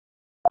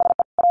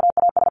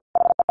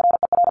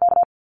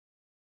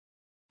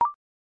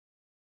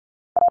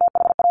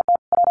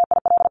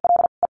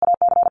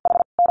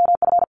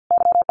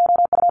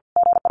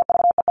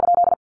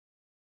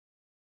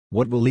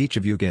 What will each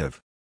of you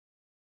give?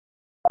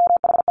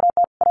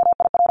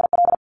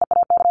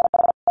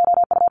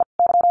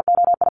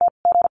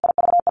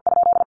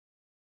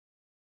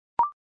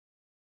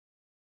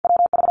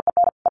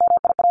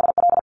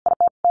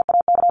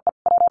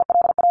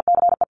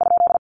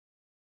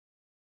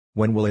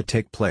 When will it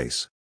take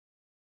place?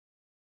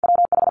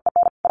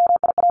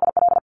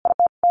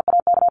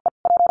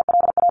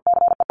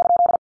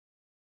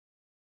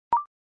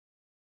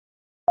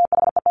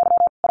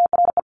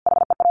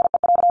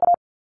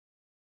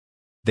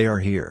 They are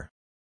here.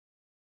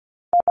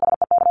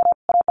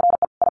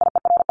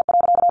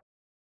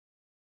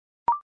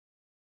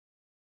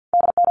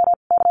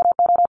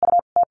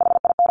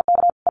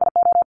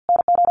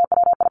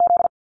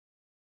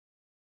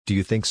 Do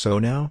you think so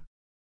now?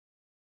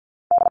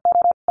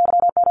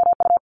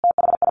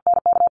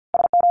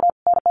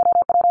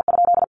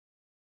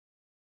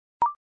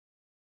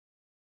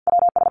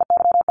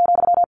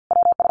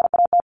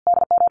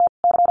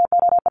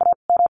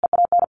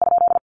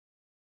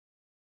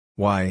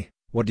 Why,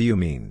 what do you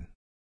mean?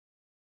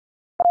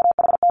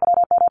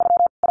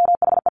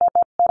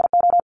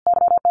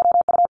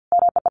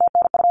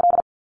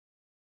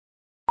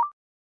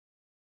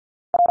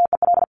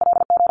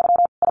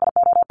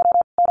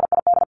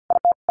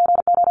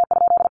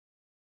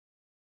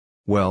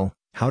 Well,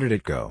 how did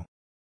it go?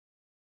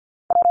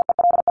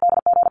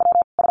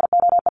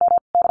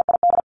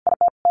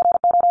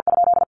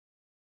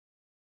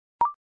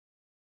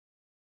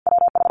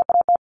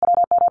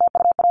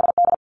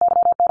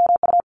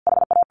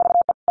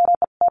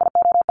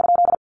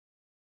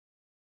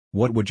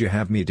 What would you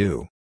have me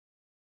do?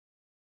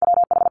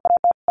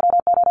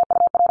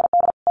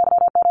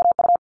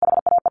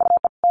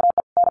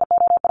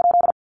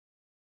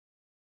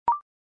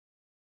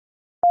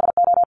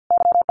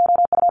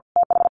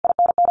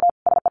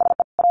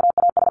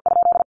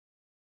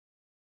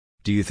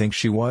 Do you think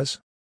she was?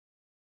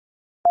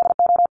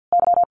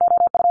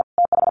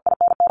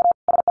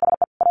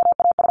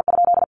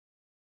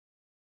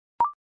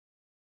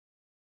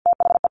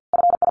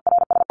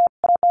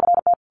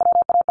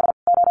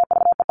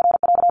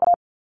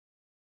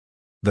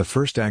 The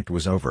first act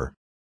was over.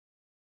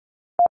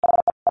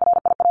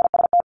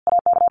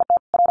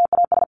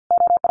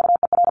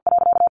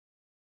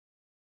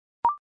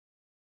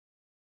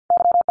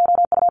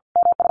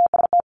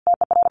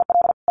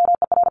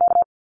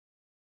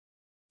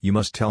 You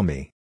must tell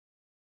me.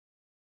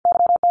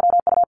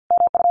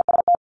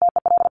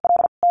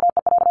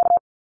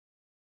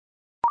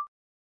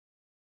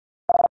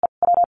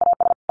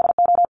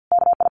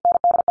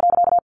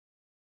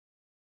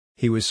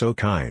 He was so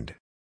kind.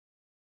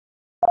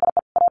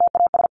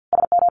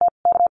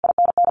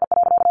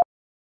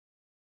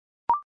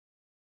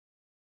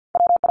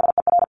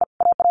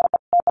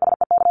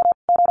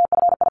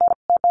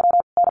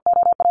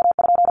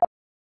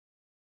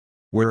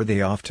 Where are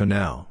they off to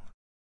now?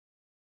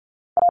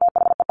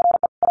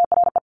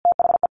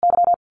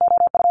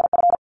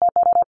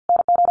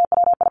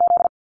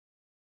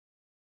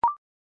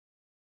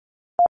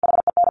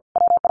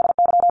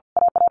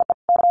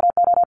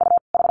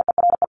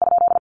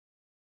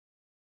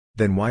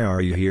 Then why are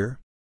you here?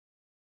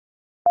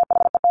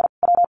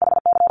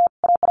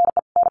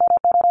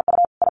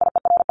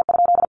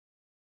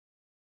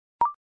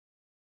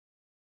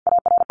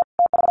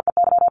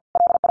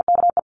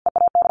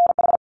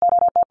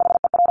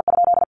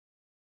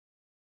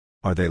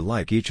 Are they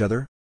like each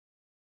other?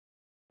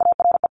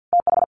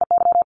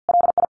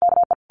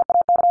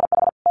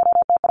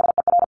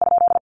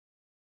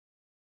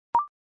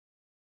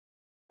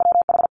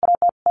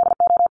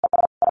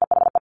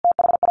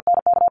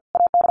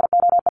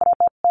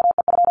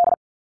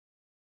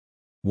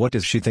 What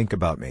does she think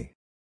about me?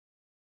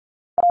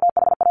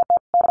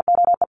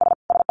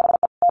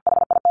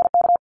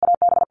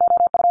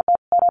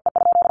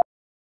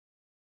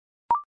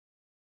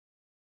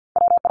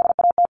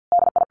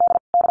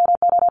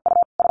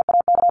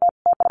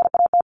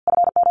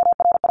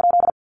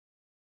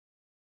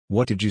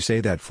 What did you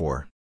say that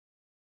for?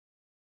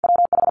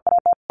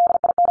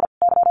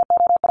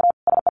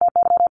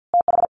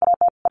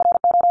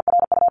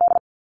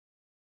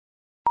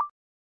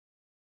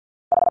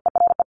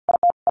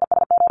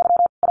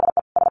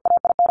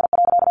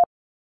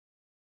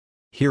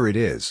 Here it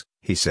is,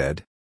 he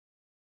said.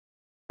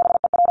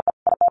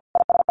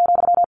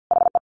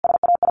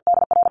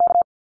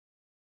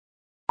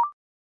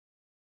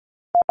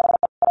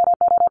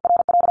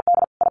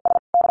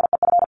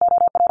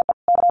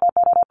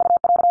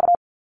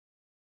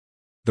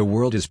 The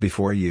world is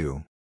before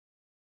you.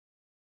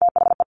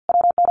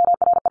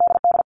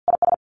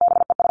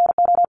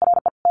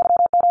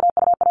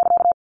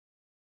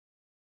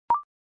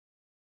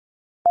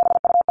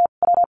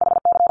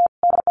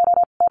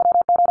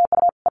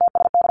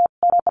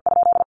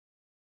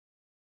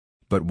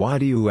 But why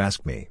do you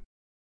ask me?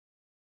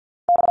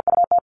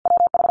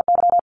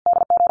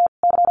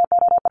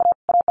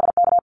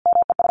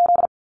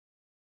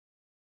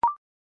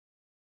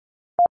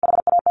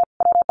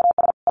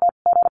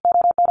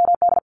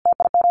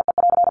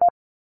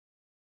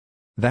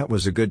 That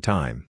was a good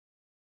time.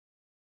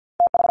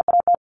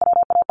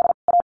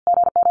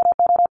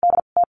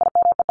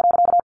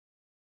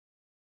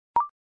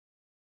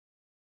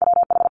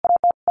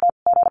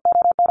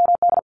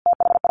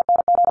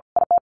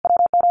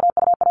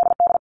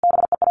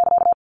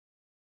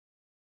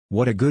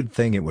 What a good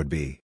thing it would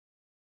be.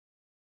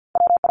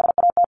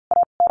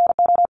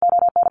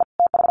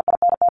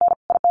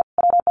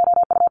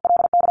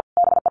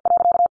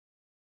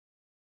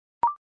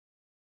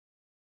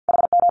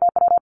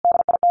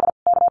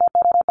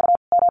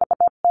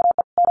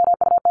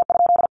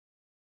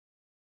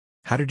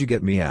 How did you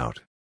get me out?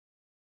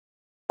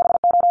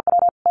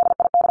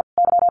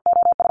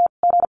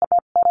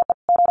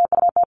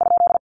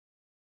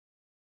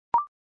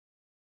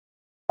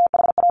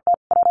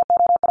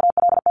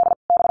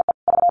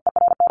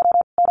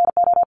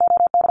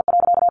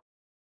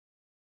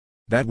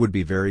 That would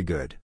be very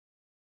good.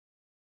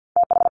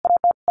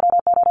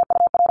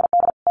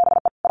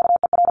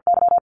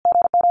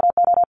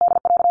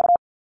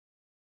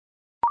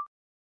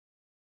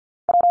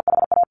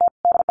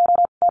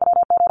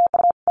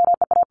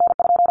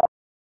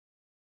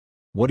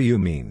 What do you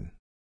mean?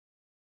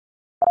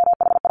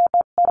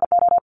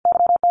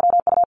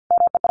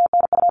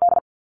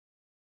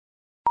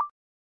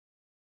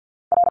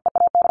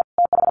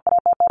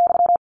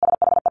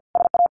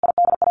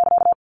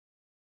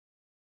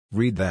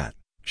 Read that,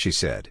 she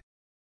said.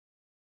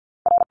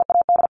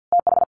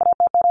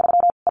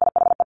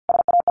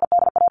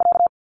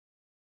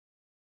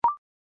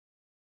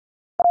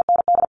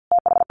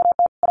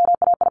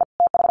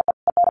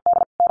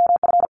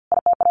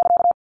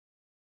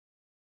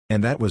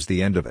 And that was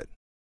the end of it.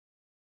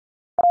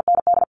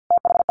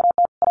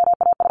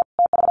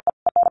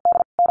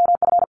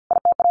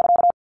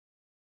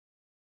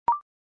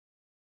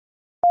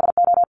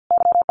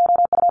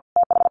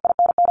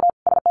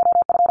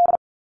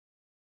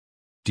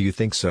 Do you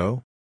think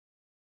so?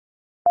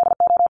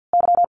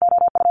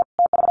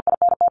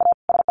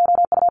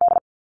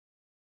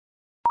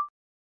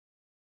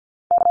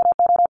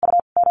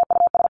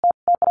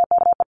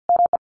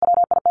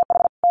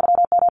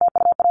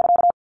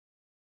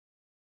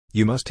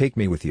 You must take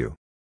me with you.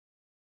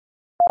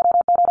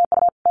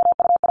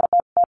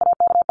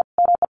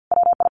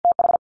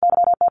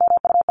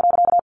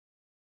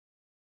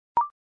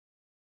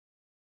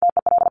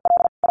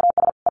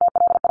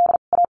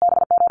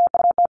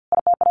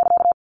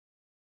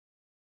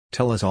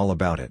 Tell us all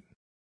about it.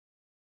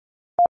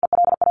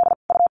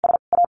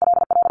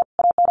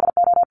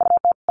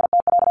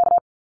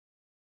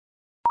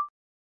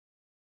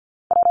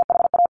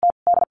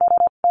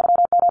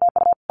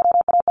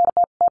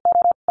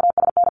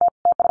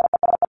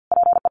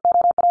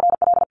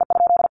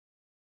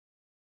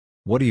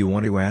 What do you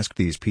want to ask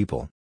these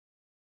people?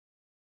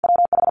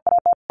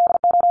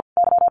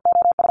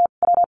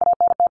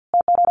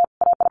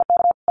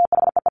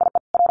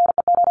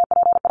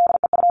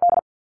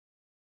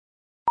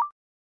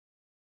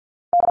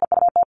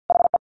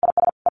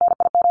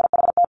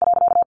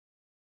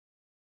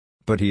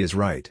 But he is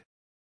right.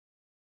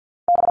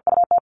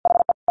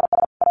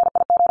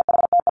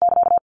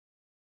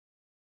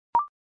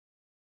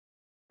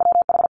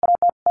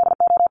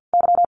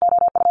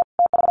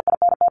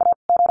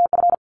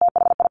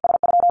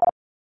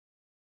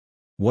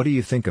 What do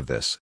you think of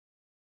this?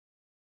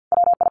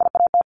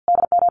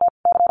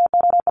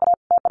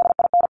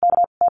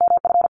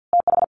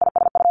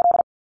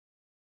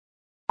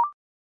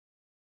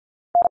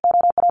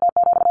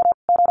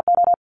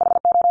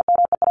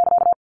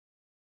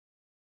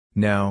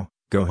 Now,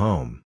 go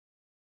home.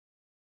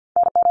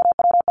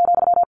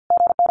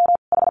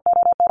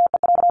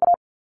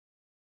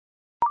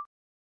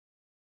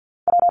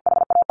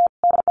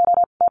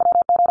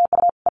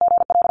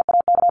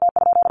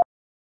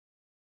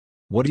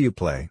 What do you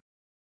play?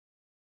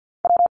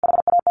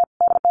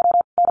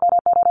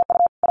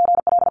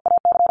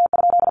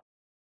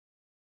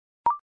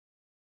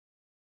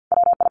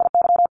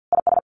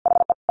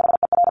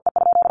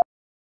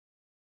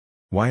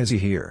 Why is he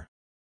here?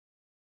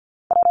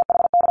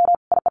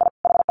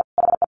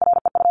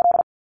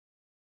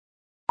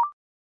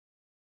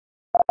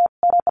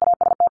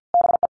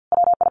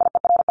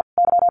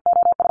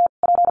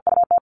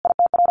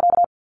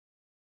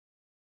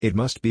 It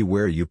must be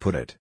where you put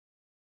it.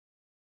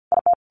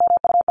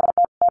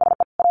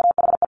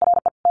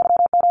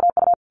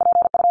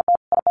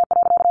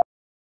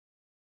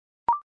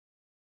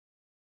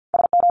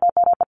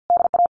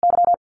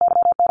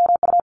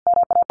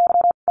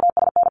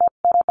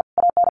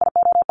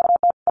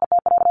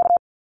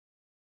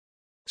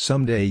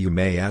 Someday you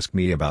may ask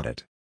me about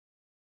it.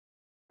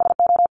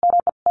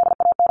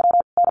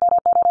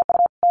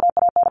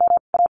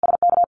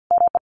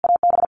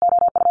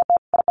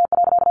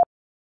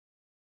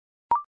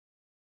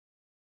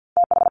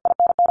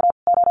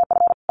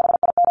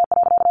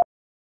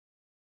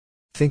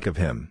 Think of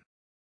him.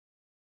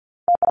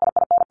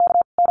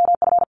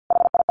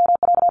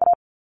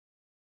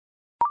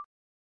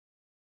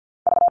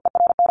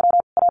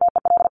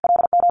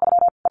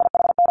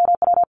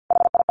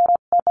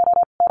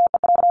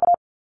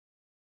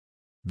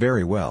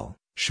 Very well,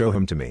 show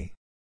him to me.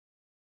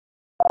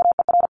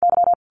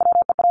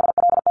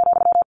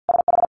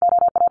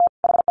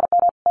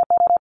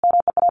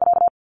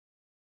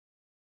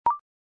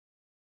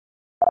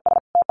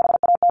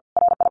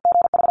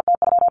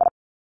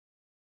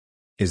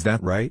 Is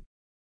that right?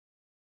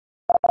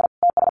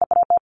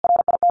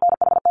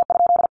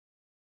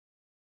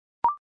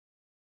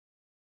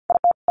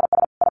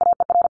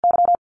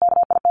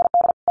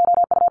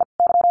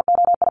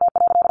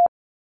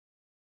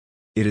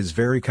 It is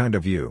very kind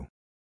of you.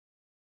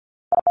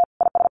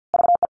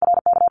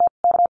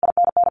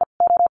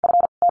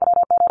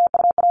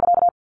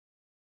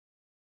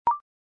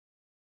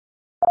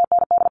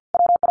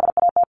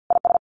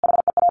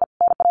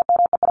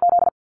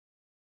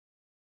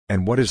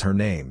 And what is her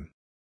name?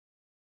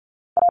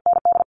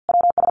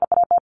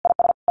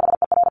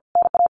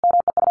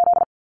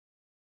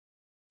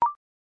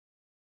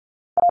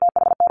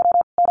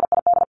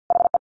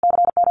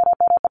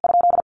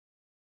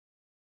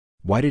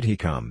 Why did he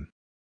come?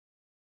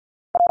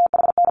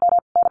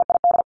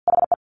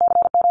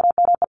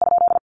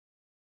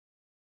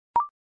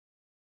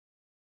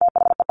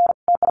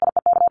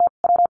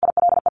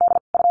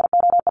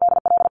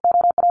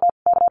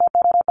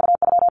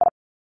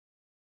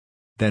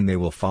 Then they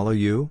will follow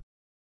you?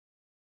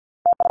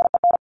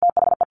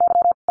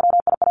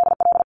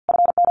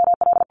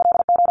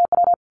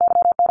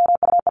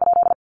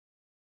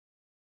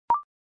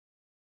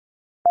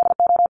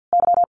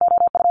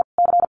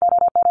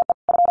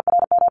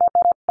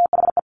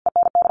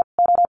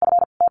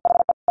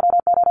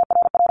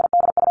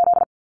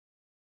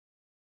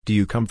 Do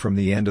you come from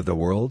the end of the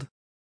world?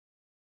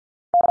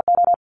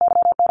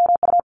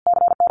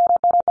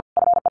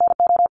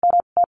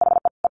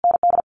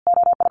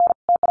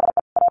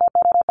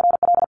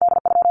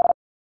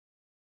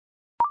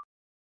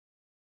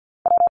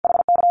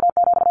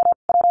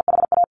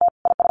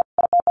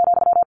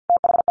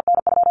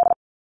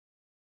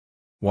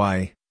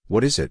 Why,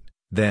 what is it,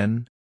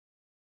 then?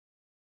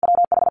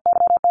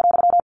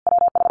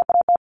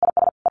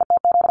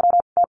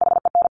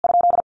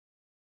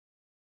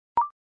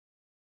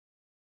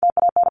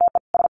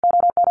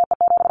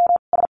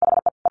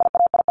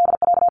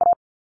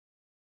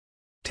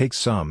 Take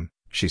some,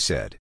 she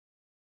said.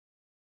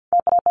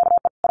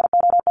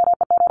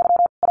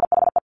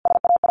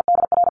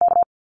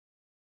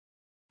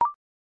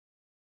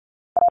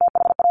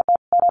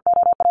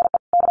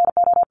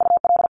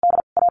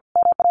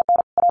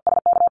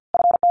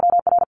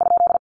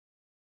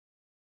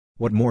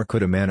 What more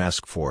could a man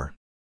ask for?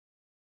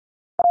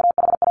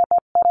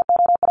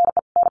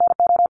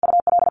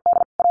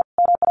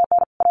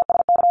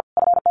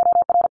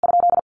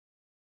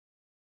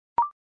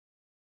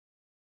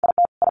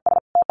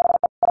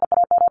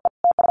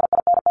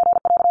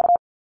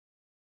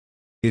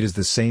 It is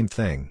the same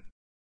thing.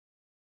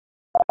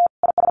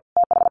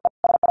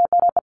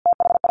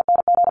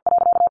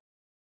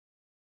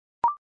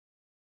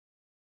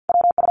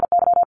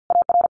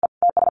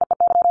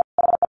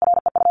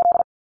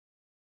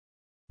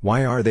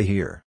 Why are they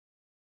here?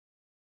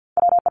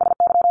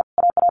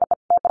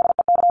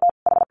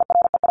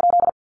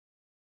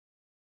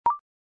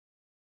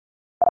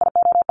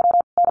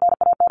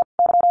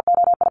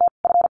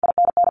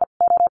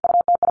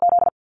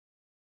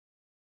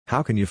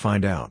 How can you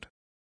find out?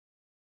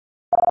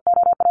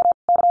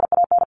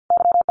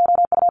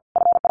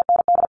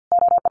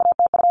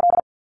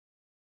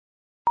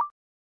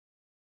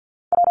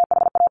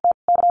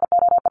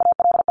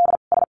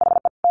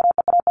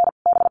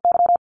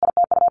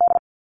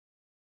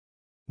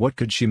 What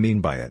could she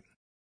mean by it?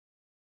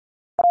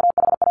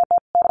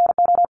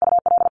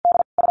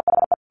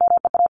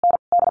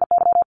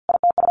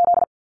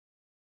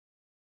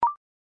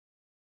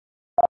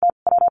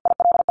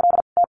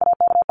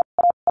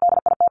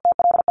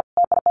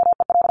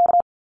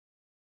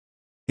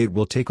 It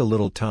will take a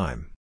little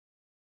time.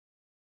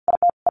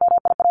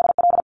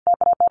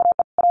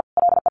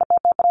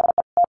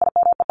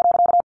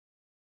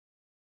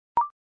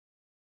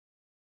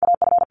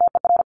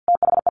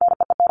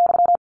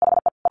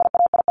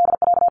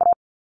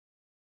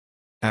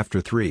 After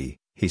 3,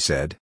 he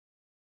said.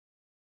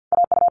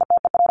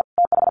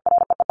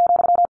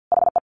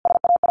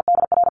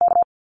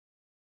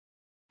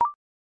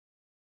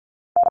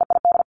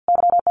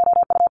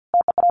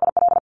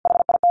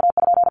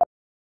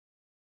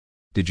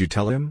 Did you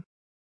tell him?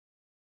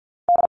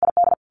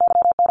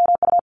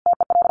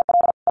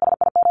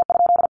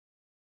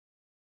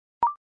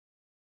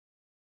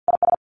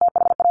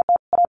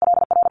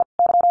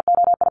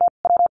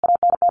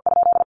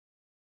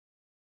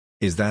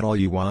 Is that all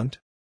you want?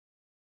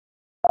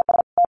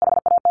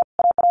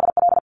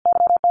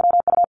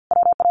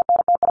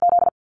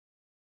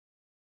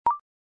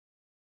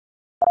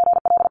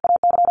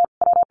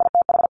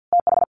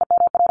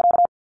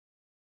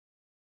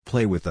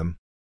 Play with them.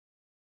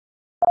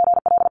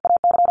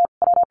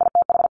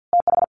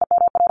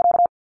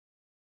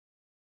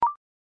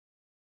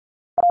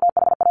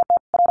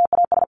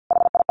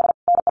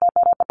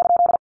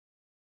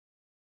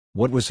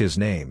 What was his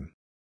name?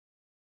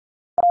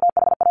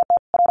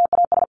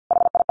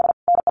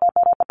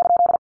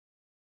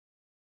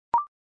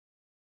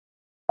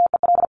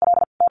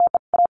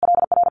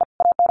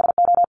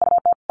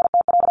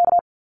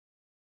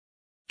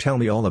 Tell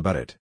me all about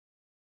it.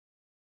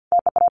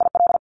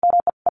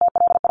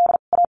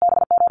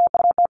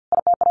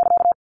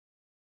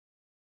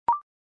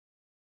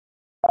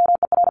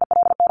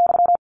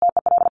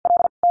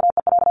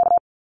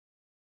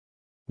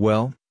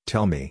 Well,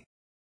 tell me.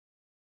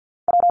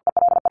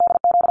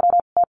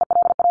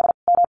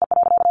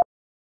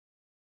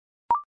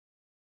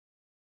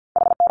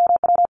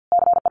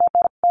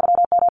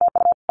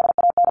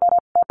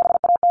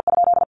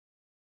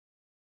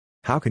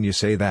 How can you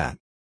say that?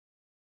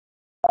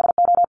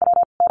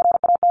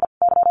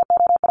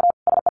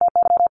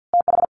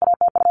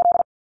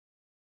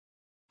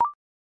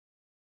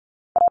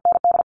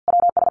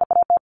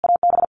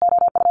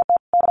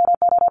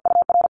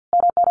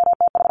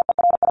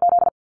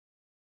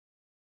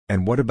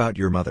 And what about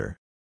your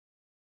mother?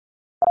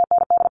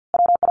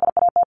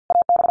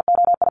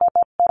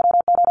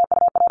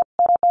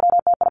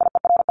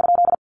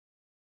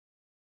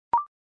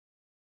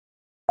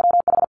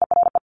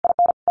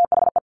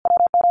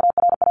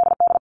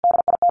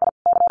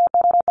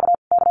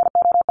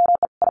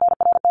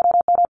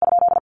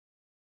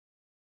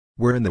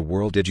 Where in the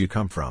world did you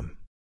come from?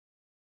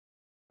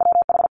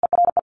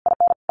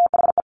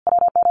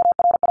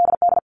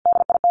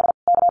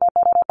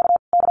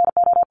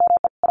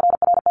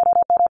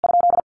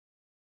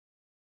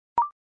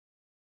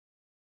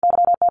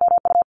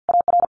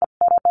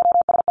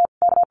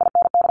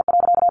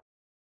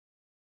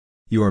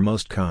 You are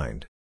most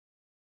kind.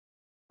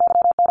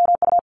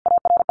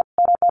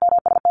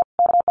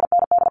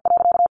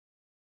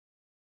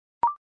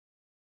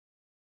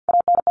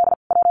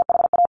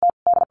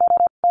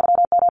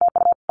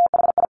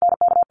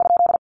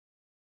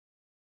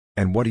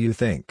 And what do you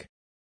think?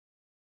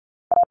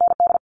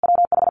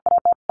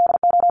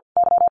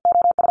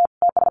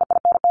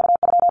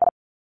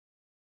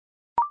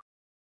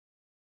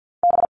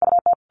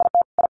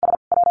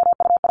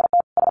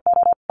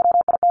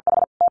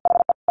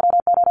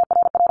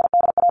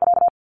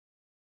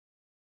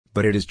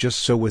 But it is just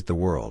so with the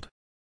world.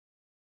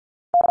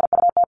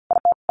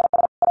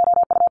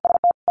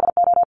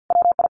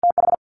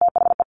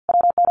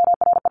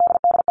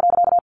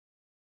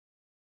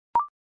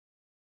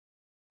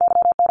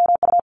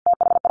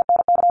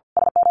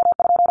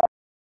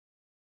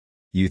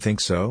 You think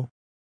so?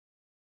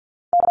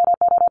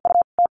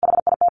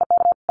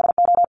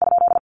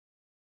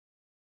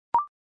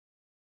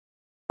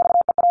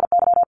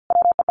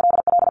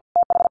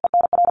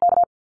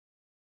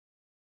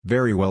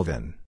 Very well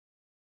then.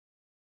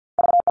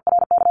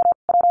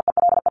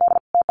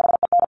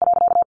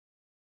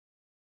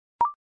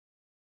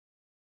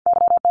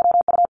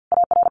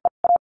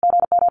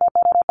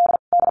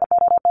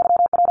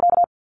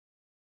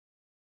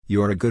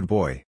 You are a good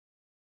boy.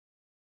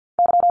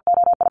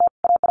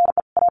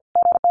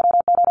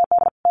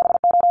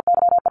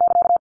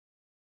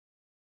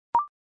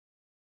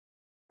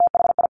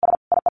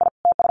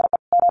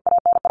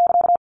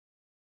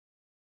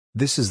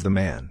 This is the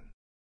man.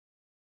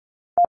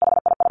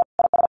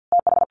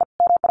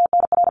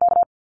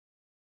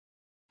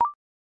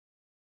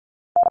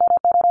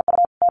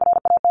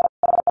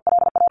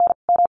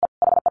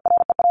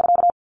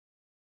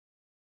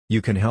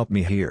 You can help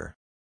me here.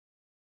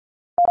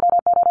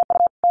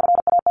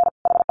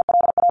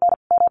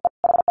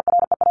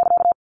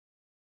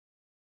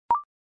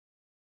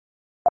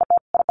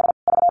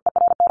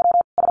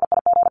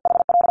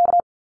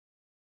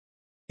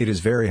 It is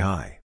very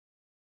high.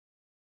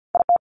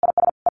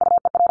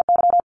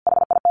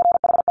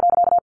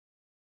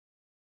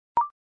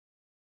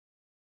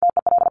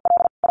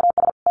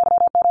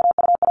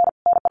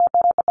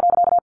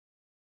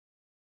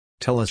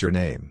 Tell us your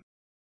name.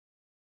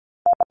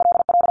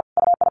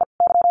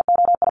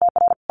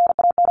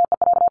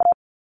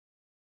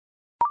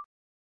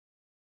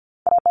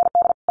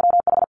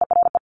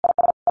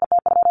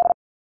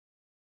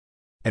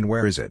 And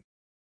where is it?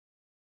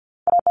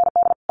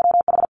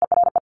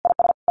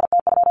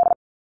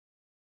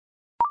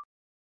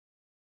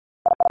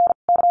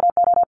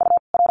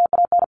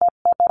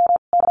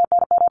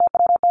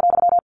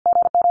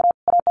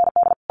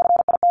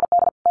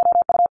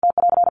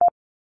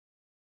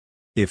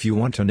 If you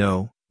want to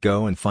know,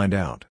 go and find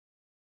out.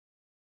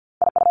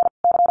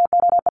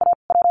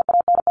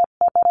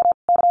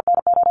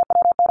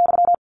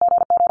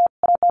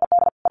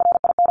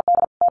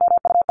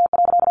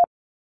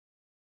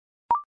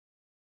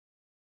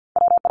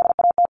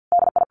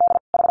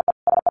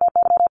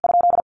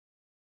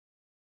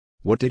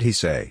 What did he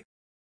say?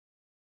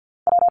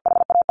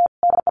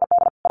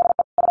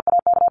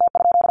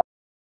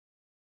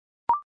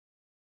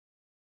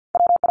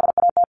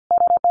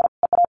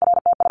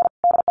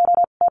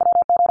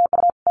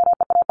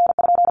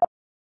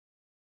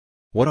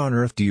 What on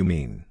earth do you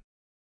mean?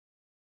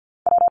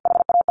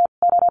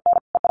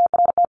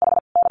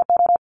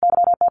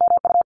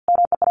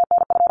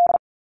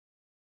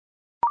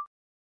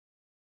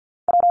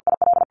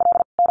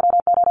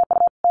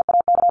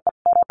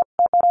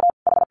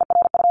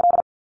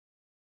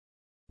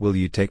 Will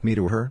you take me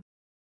to her?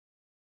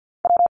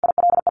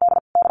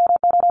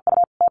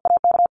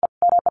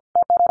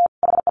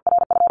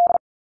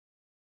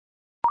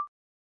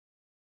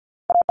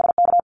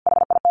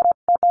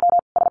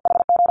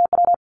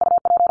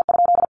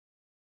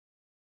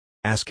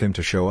 Ask him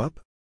to show up?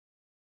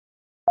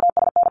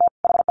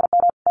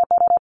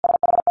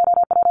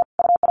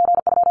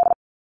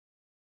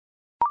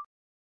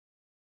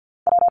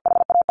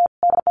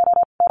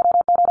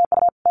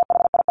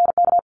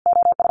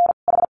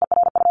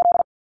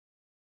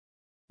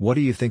 What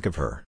do you think of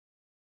her?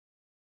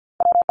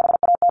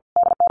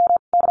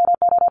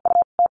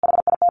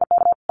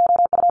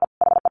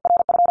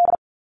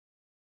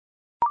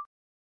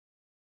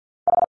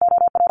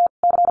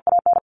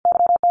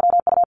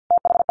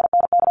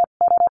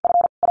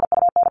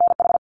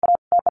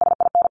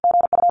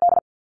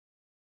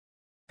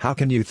 How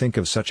can you think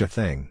of such a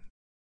thing?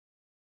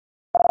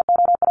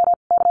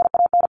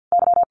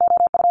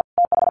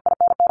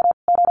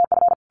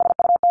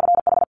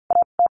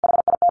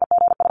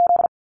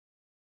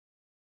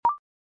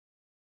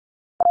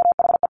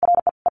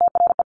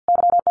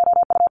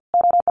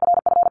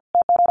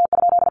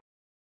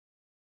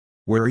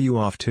 Where are you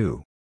off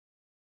to?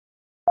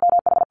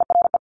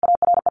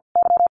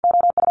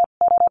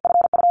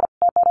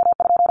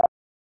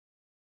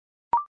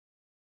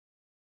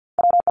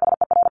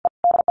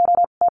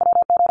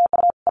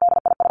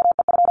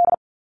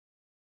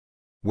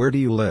 Where do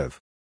you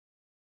live?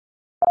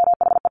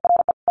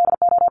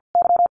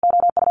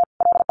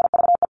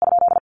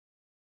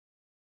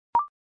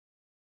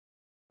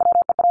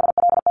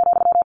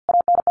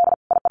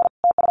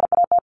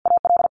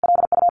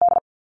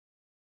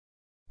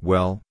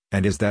 Well,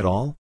 and is that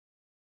all?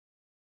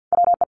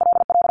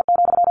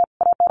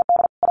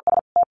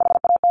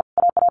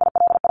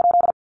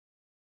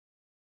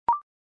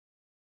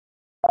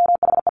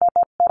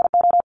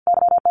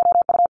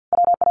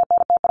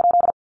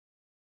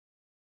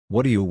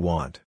 What do you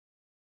want?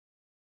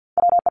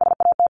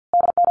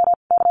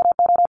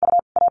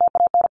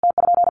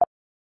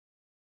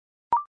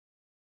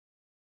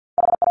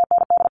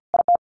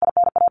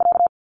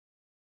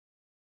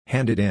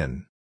 Hand it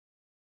in.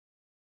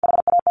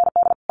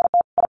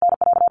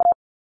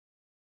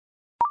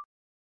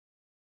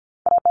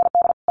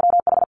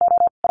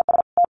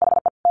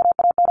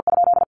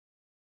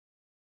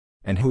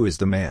 And who is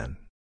the man?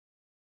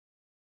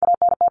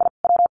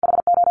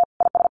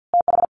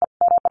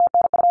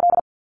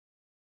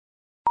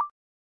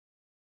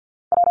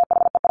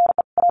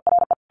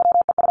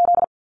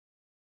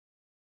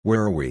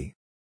 Where are we?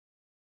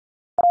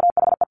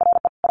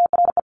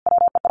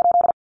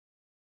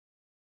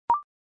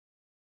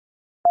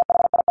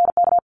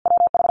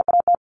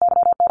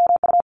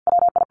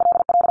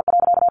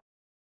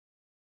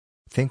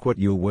 Think what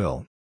you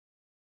will.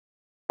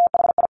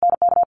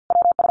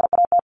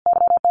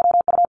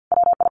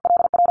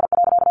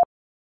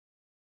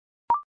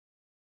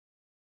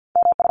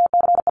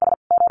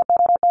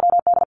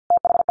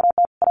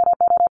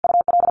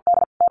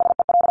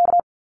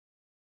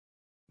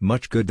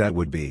 Much good that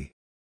would be.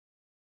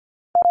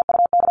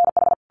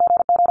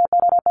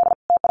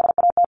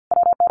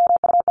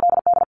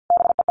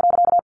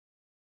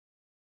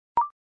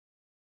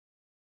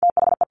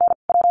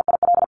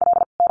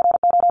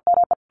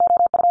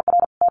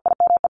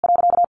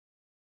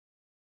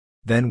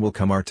 Then will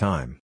come our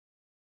time.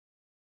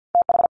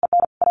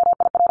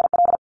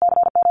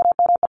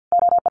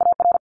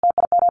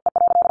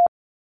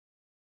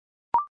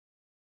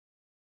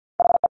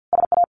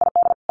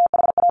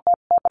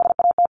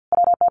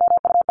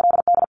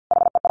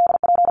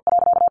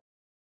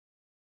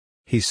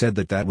 He said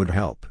that that would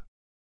help.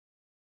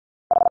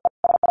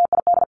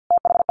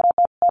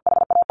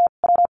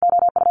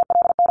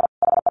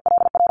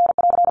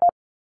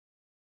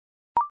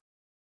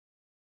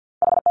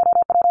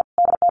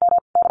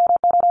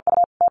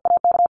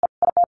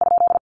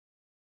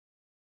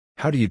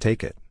 How do you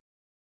take it?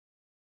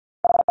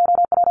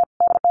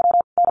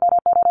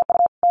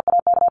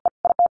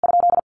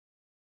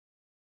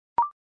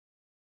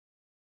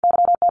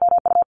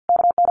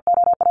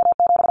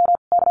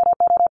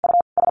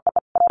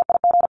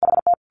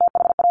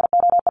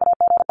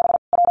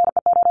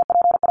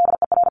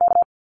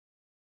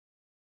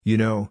 You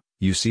know,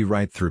 you see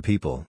right through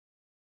people.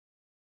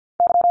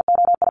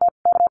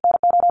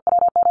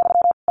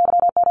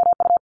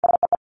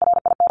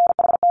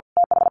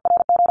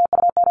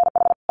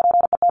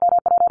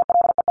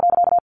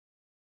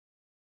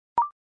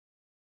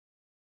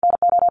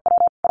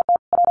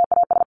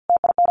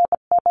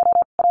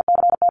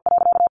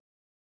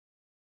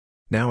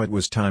 Now it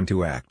was time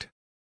to act.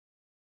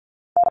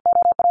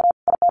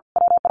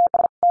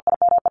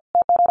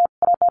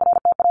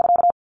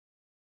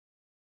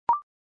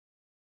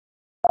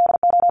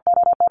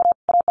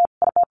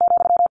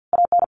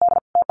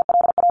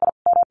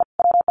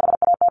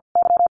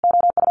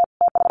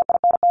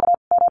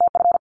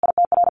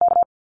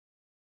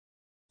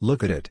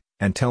 Look at it,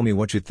 and tell me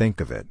what you think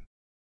of it.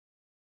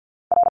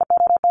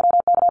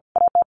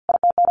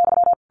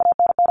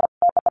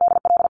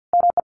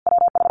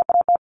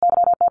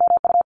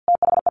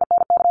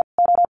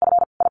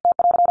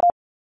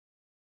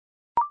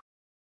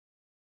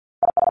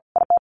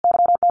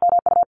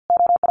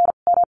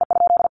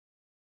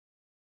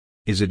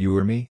 Is it you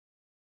or me?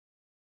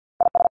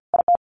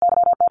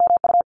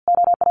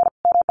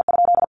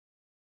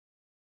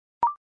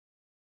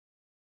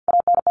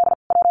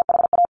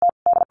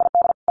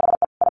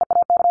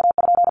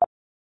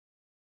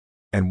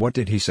 And what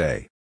did he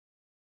say?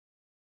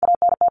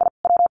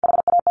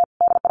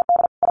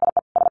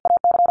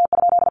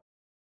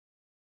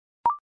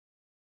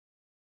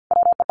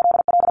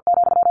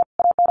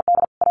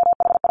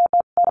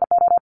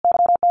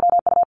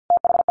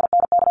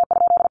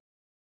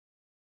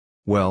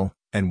 Well,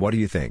 and what do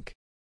you think?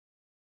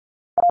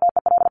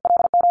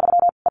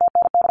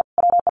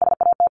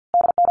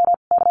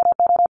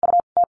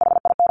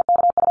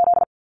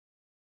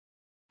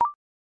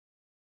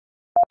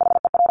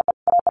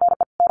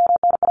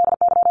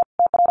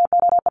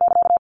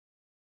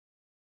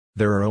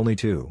 There are only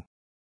two.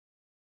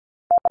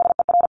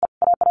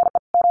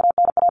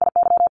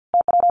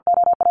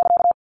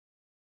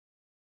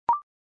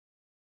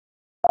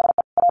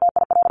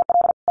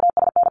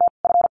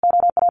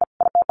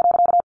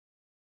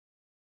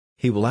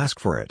 He will ask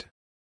for it.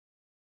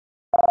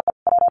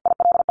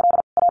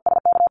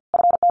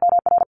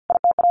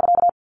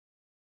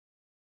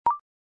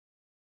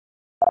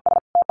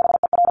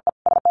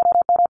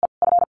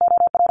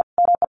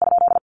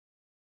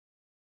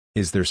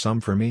 Is there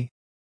some for me?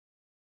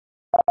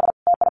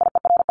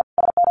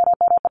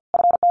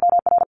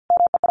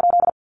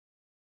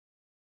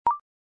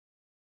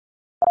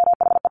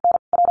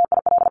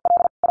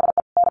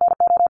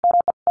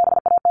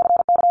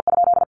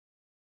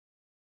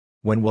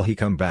 When will he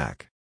come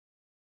back?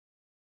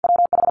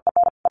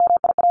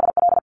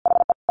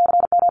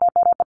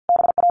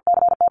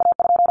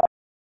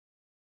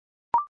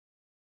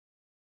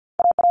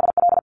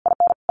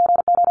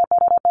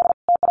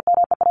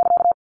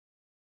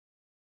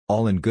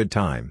 All in good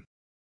time.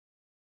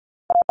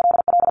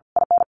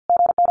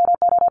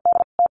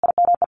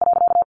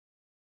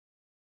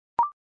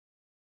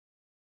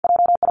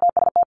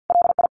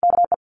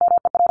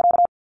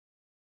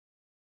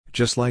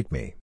 Just like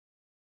me.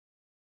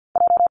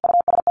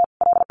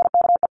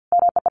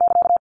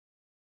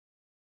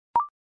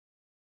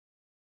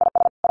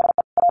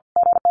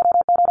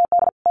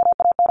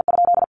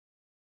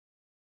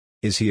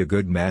 Is he a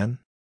good man?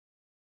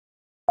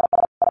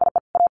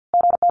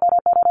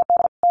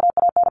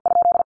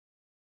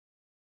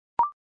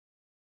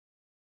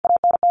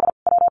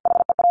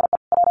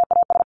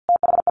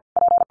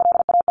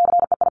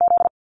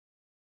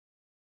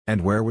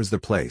 And where was the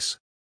place?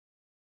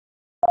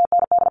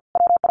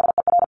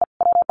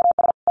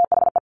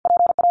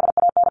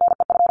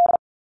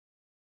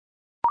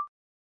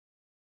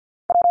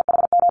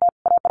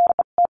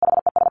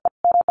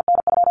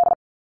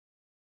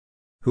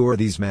 Who are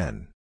these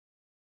men?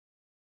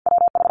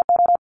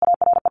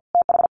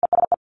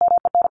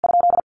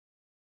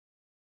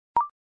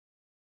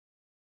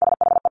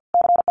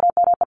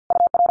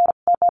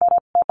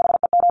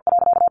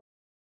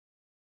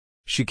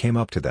 She came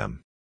up to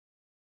them.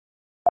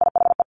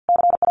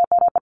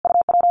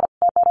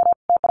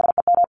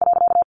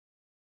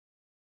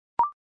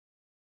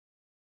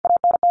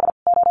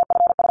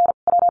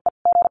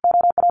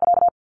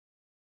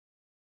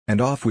 And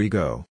off we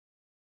go.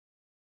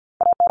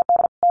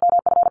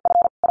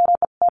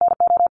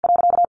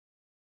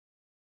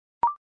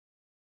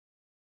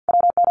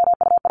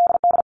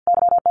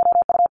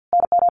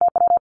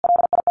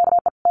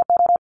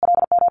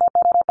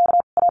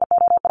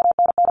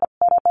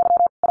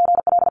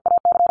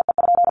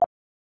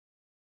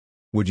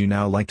 Would you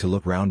now like to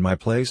look round my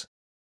place?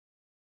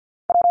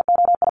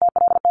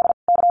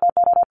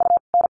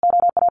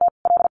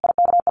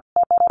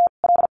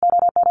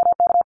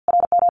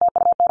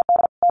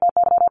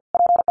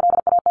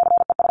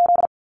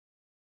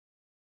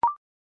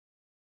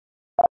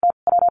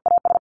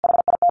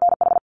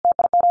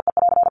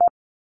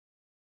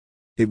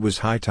 It was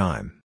high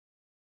time.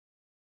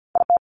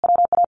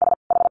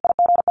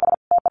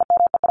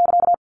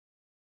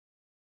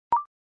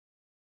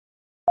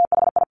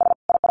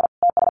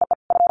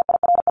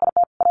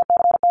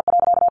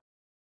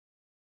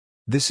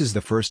 This is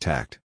the first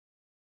act.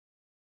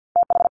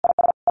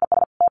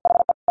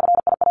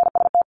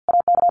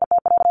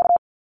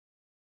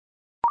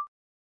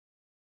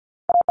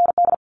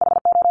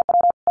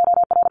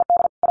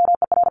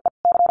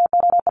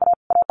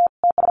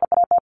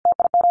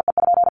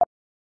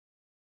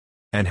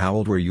 And how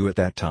old were you at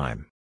that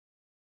time?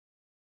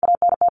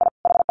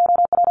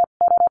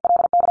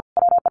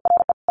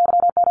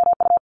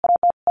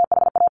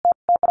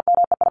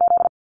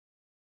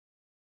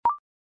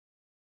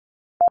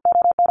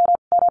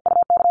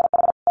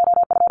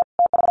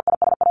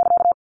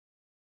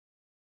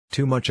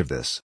 Too much of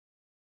this.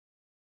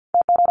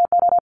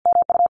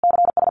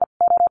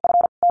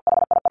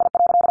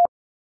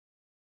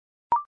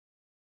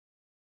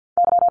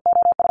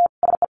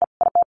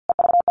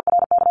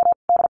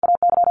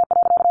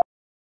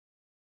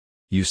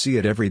 You see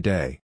it every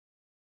day.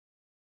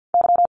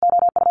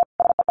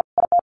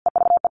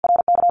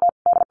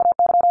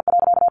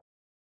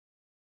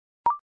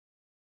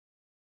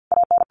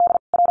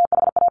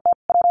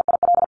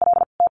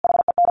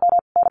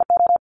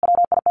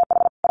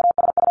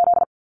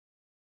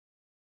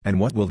 And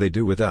what will they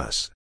do with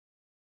us?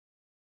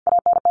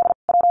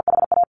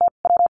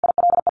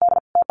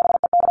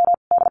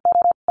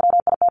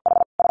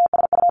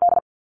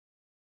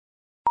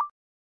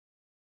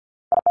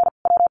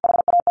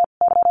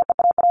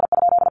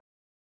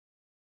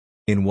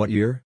 In what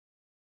year?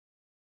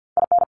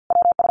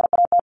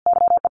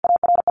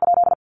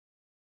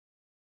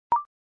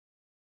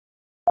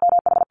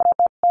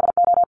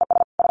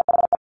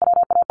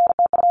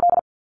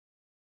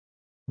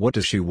 What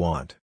does she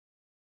want?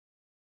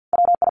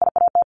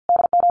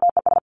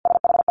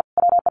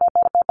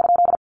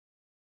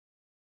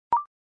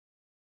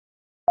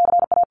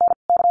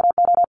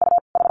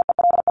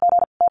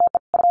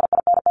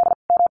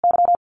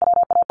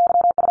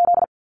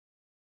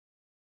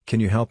 Can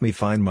you help me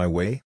find my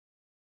way?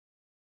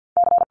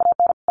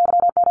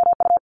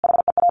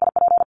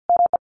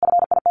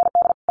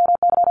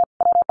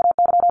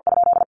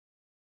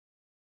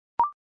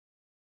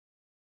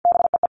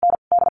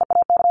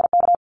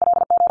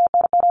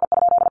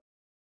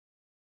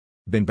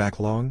 Been back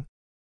long?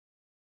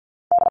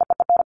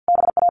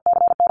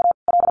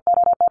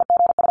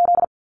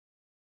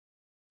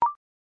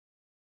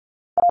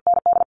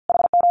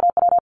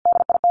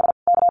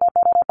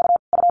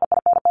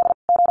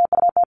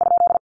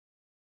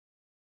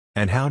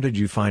 And how did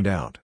you find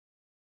out?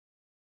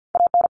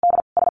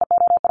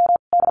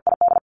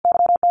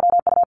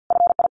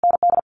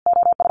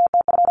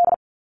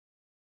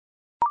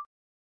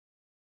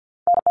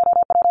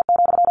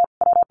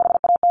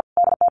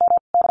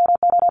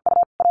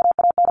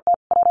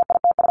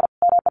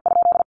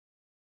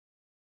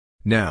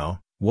 Now,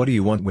 what do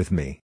you want with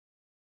me?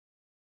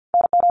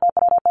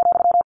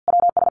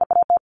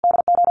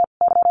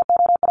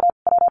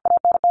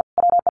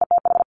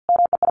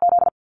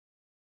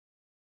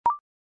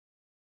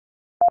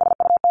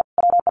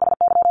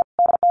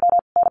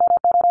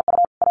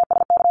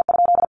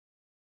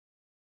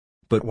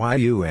 But why,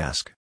 you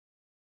ask?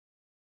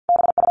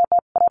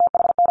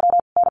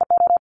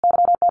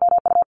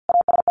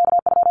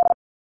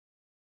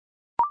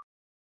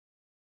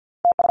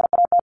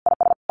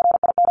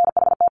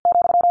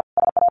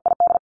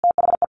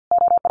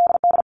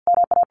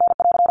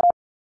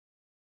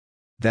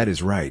 That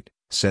is right,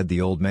 said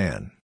the old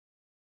man.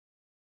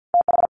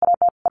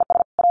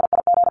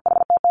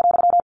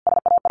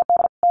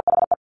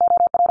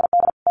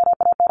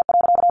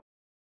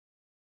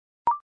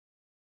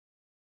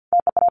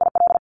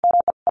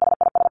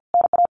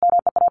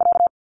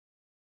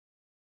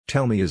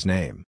 Tell me his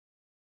name.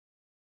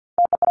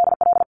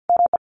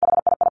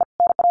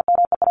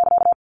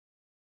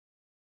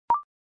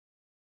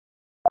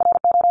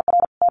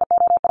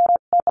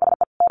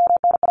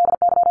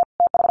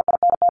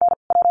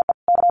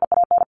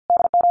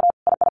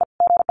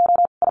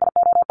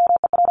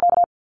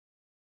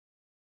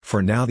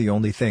 For now the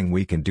only thing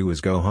we can do is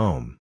go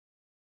home.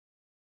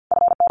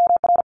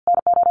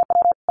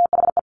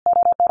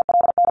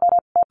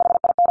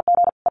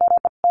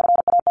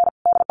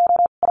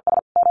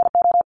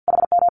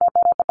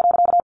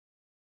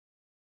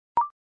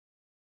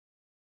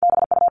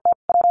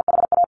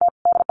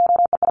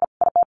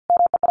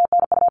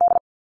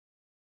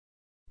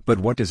 But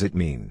what does it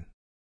mean?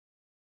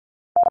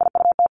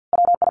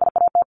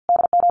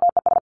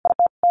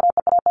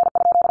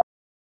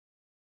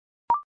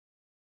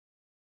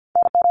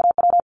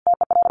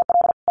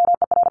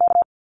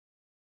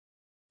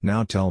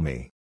 Now tell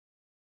me.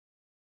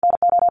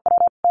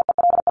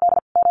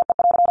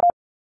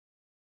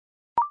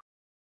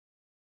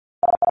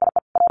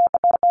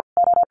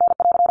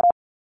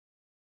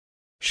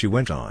 She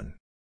went on.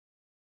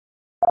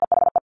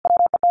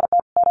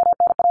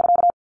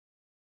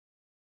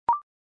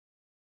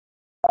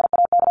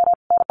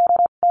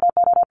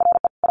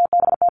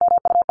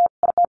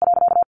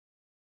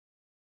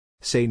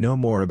 Say no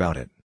more about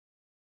it.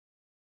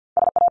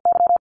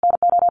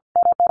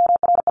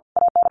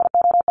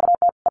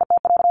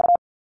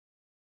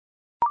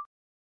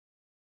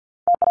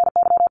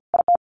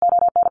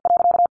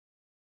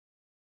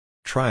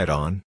 Try it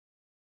on.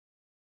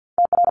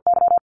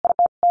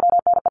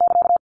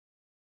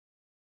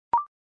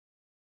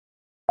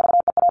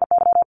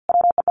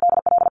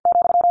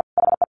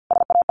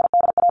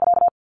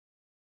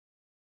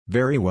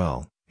 Very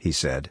well, he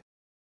said.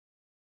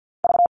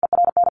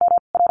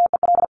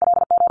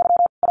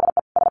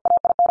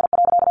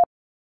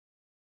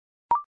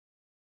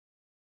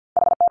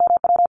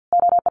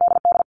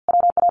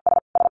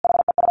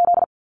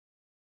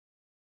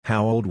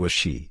 How old was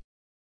she?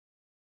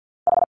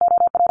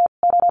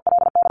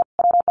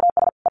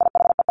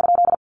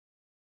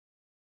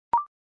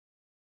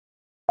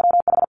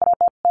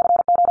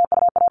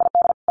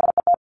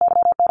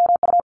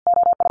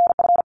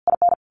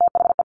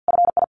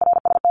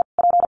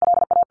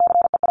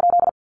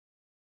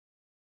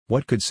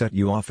 What could set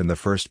you off in the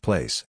first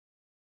place?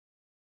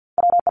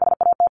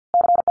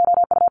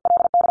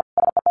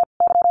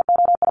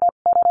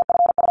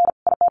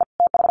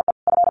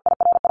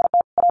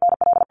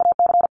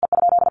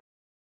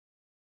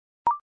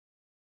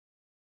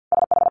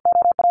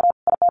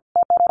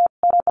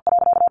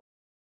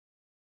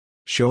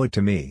 Show it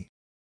to me.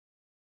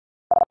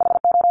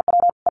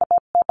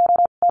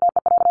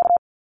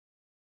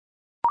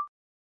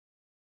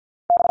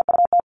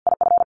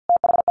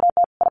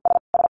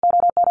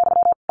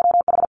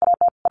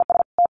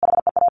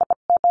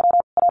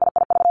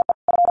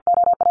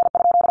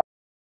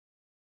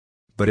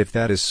 But if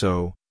that is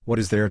so, what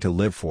is there to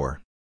live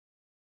for?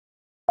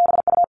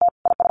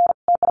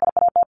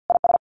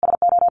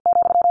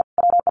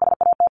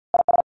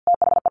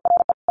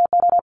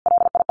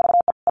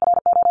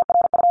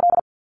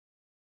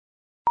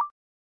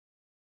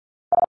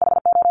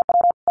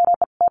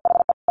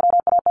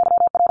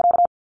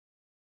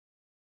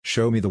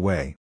 Show me the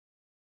way.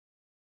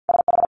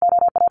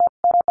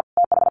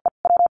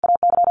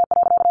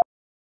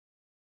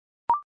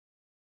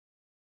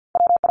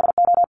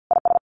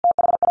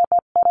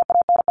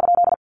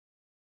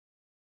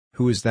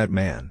 Who is that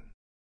man?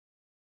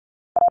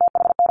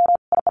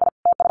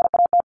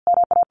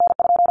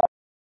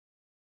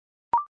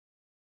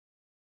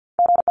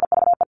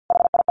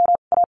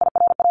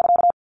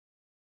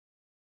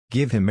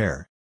 Give him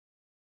air.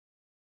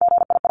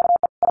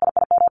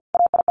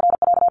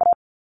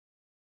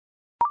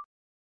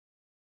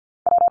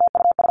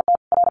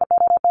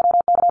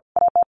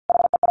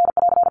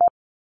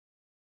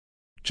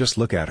 Just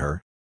look at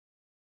her.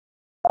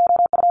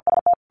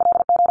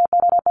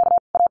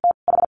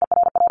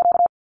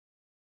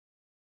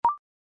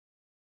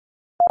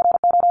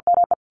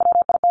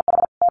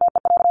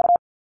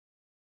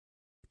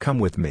 Come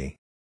with me.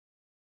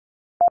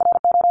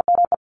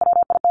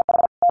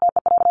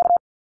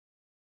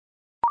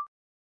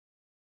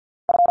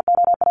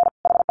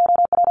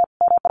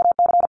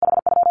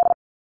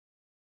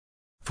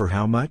 For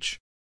how much?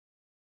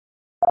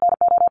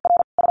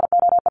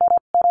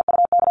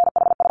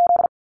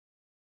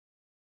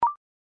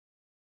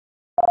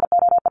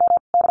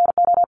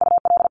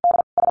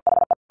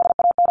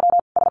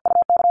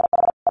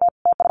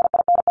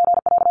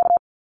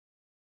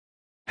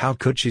 How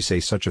could she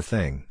say such a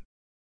thing?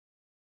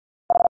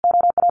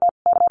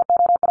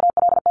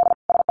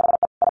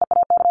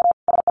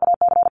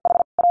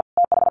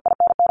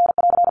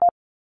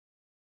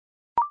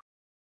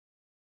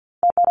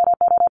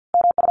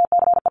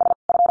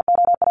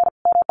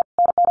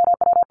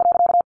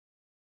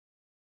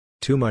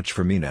 Too much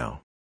for me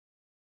now.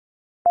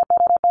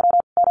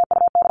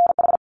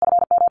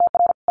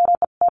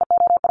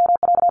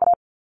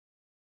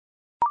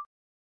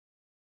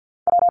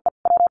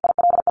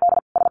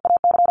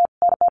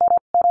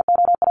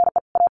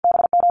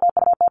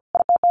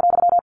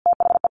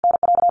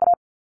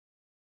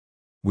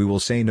 We will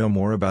say no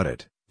more about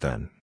it,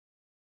 then.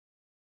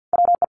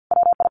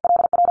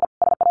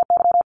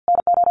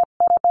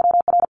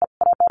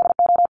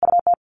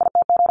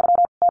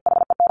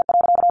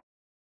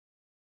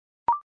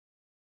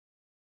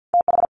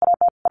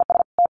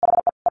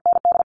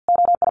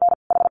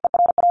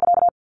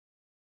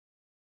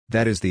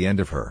 That is the end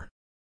of her.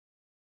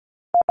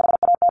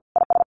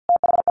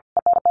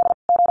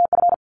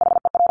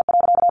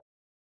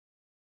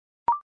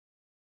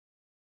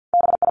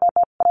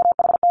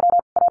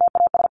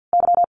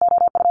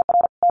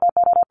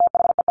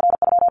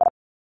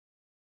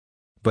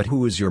 But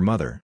who is your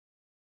mother?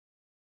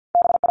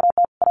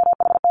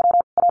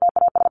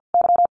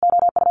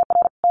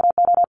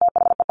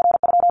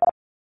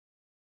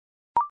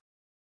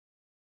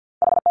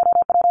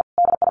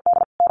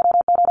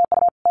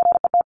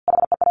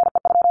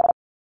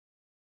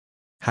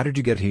 How did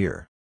you get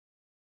here?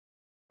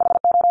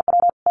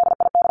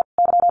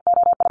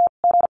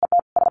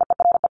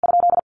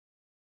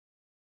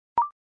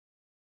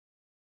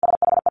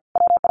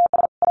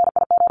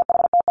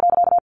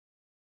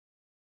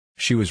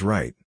 She was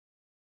right.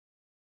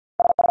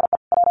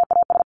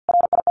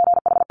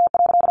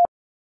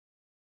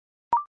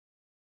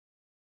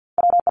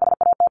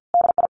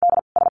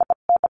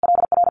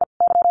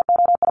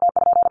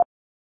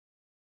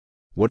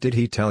 What did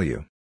he tell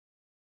you?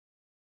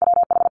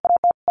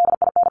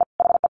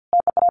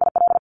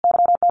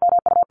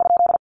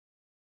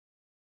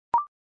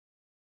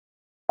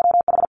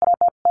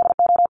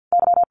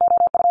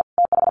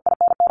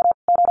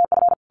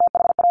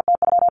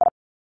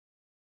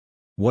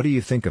 What do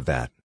you think of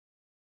that?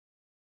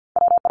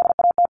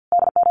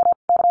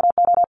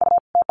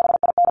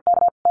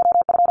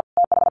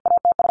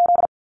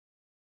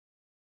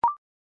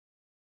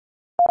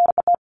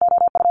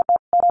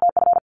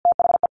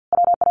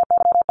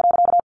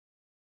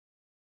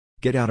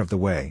 Get out of the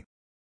way.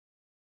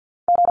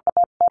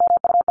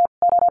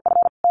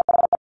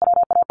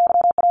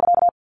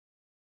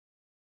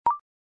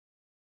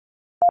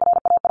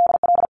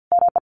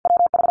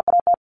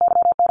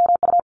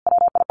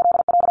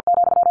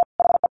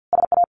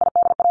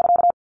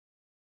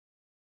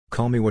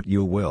 Call me what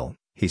you will,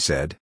 he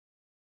said.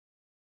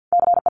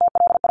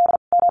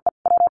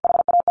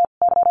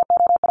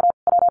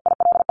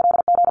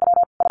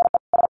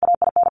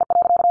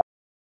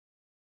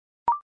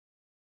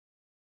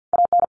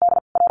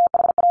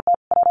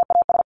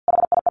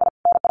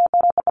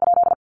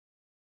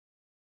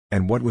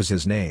 And what was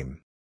his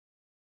name?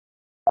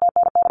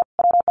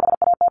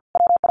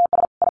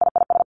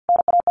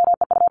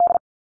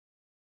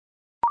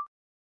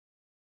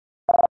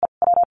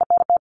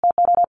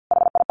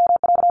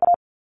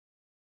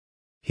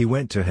 He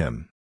went to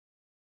him.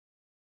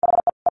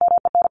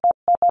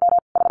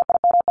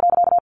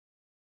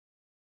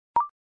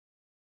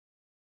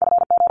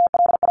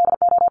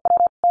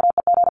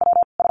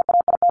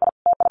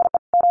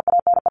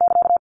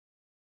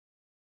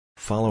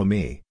 Follow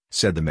me,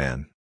 said the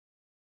man.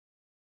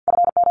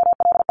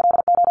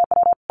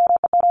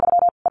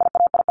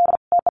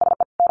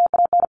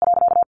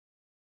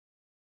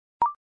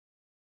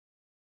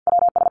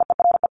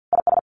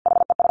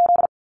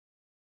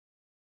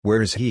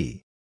 Where is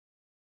he?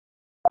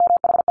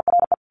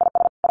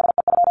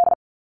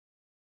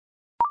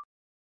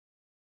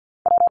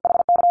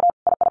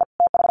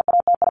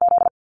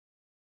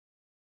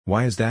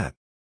 Why is that?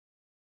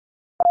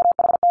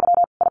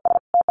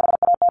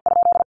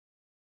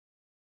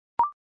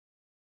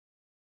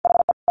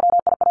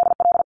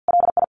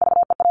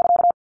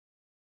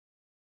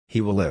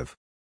 He will live.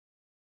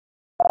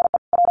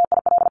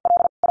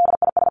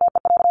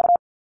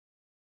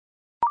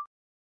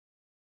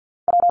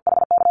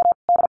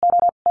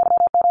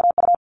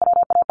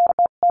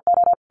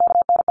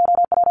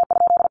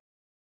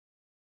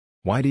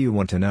 Why do you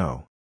want to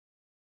know?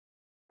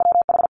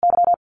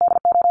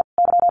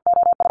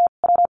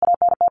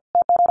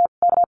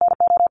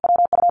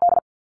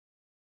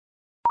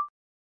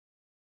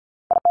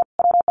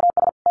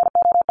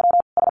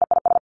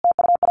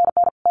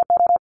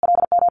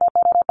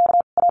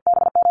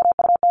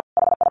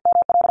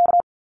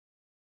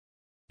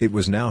 It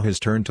was now his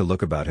turn to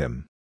look about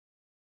him.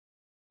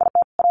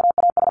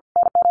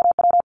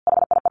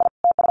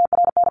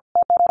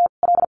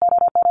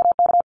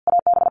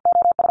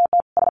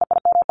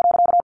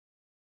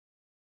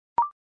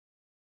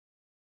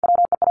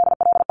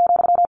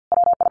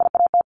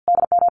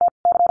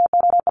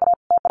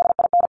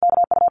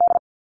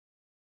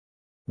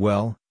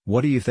 Well,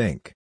 what do you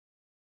think?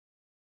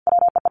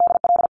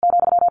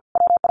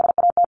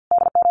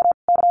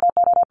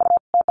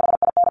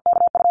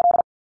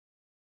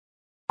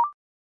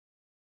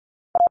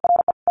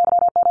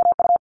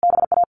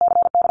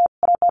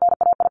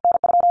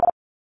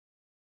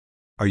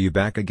 Are you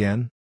back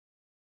again?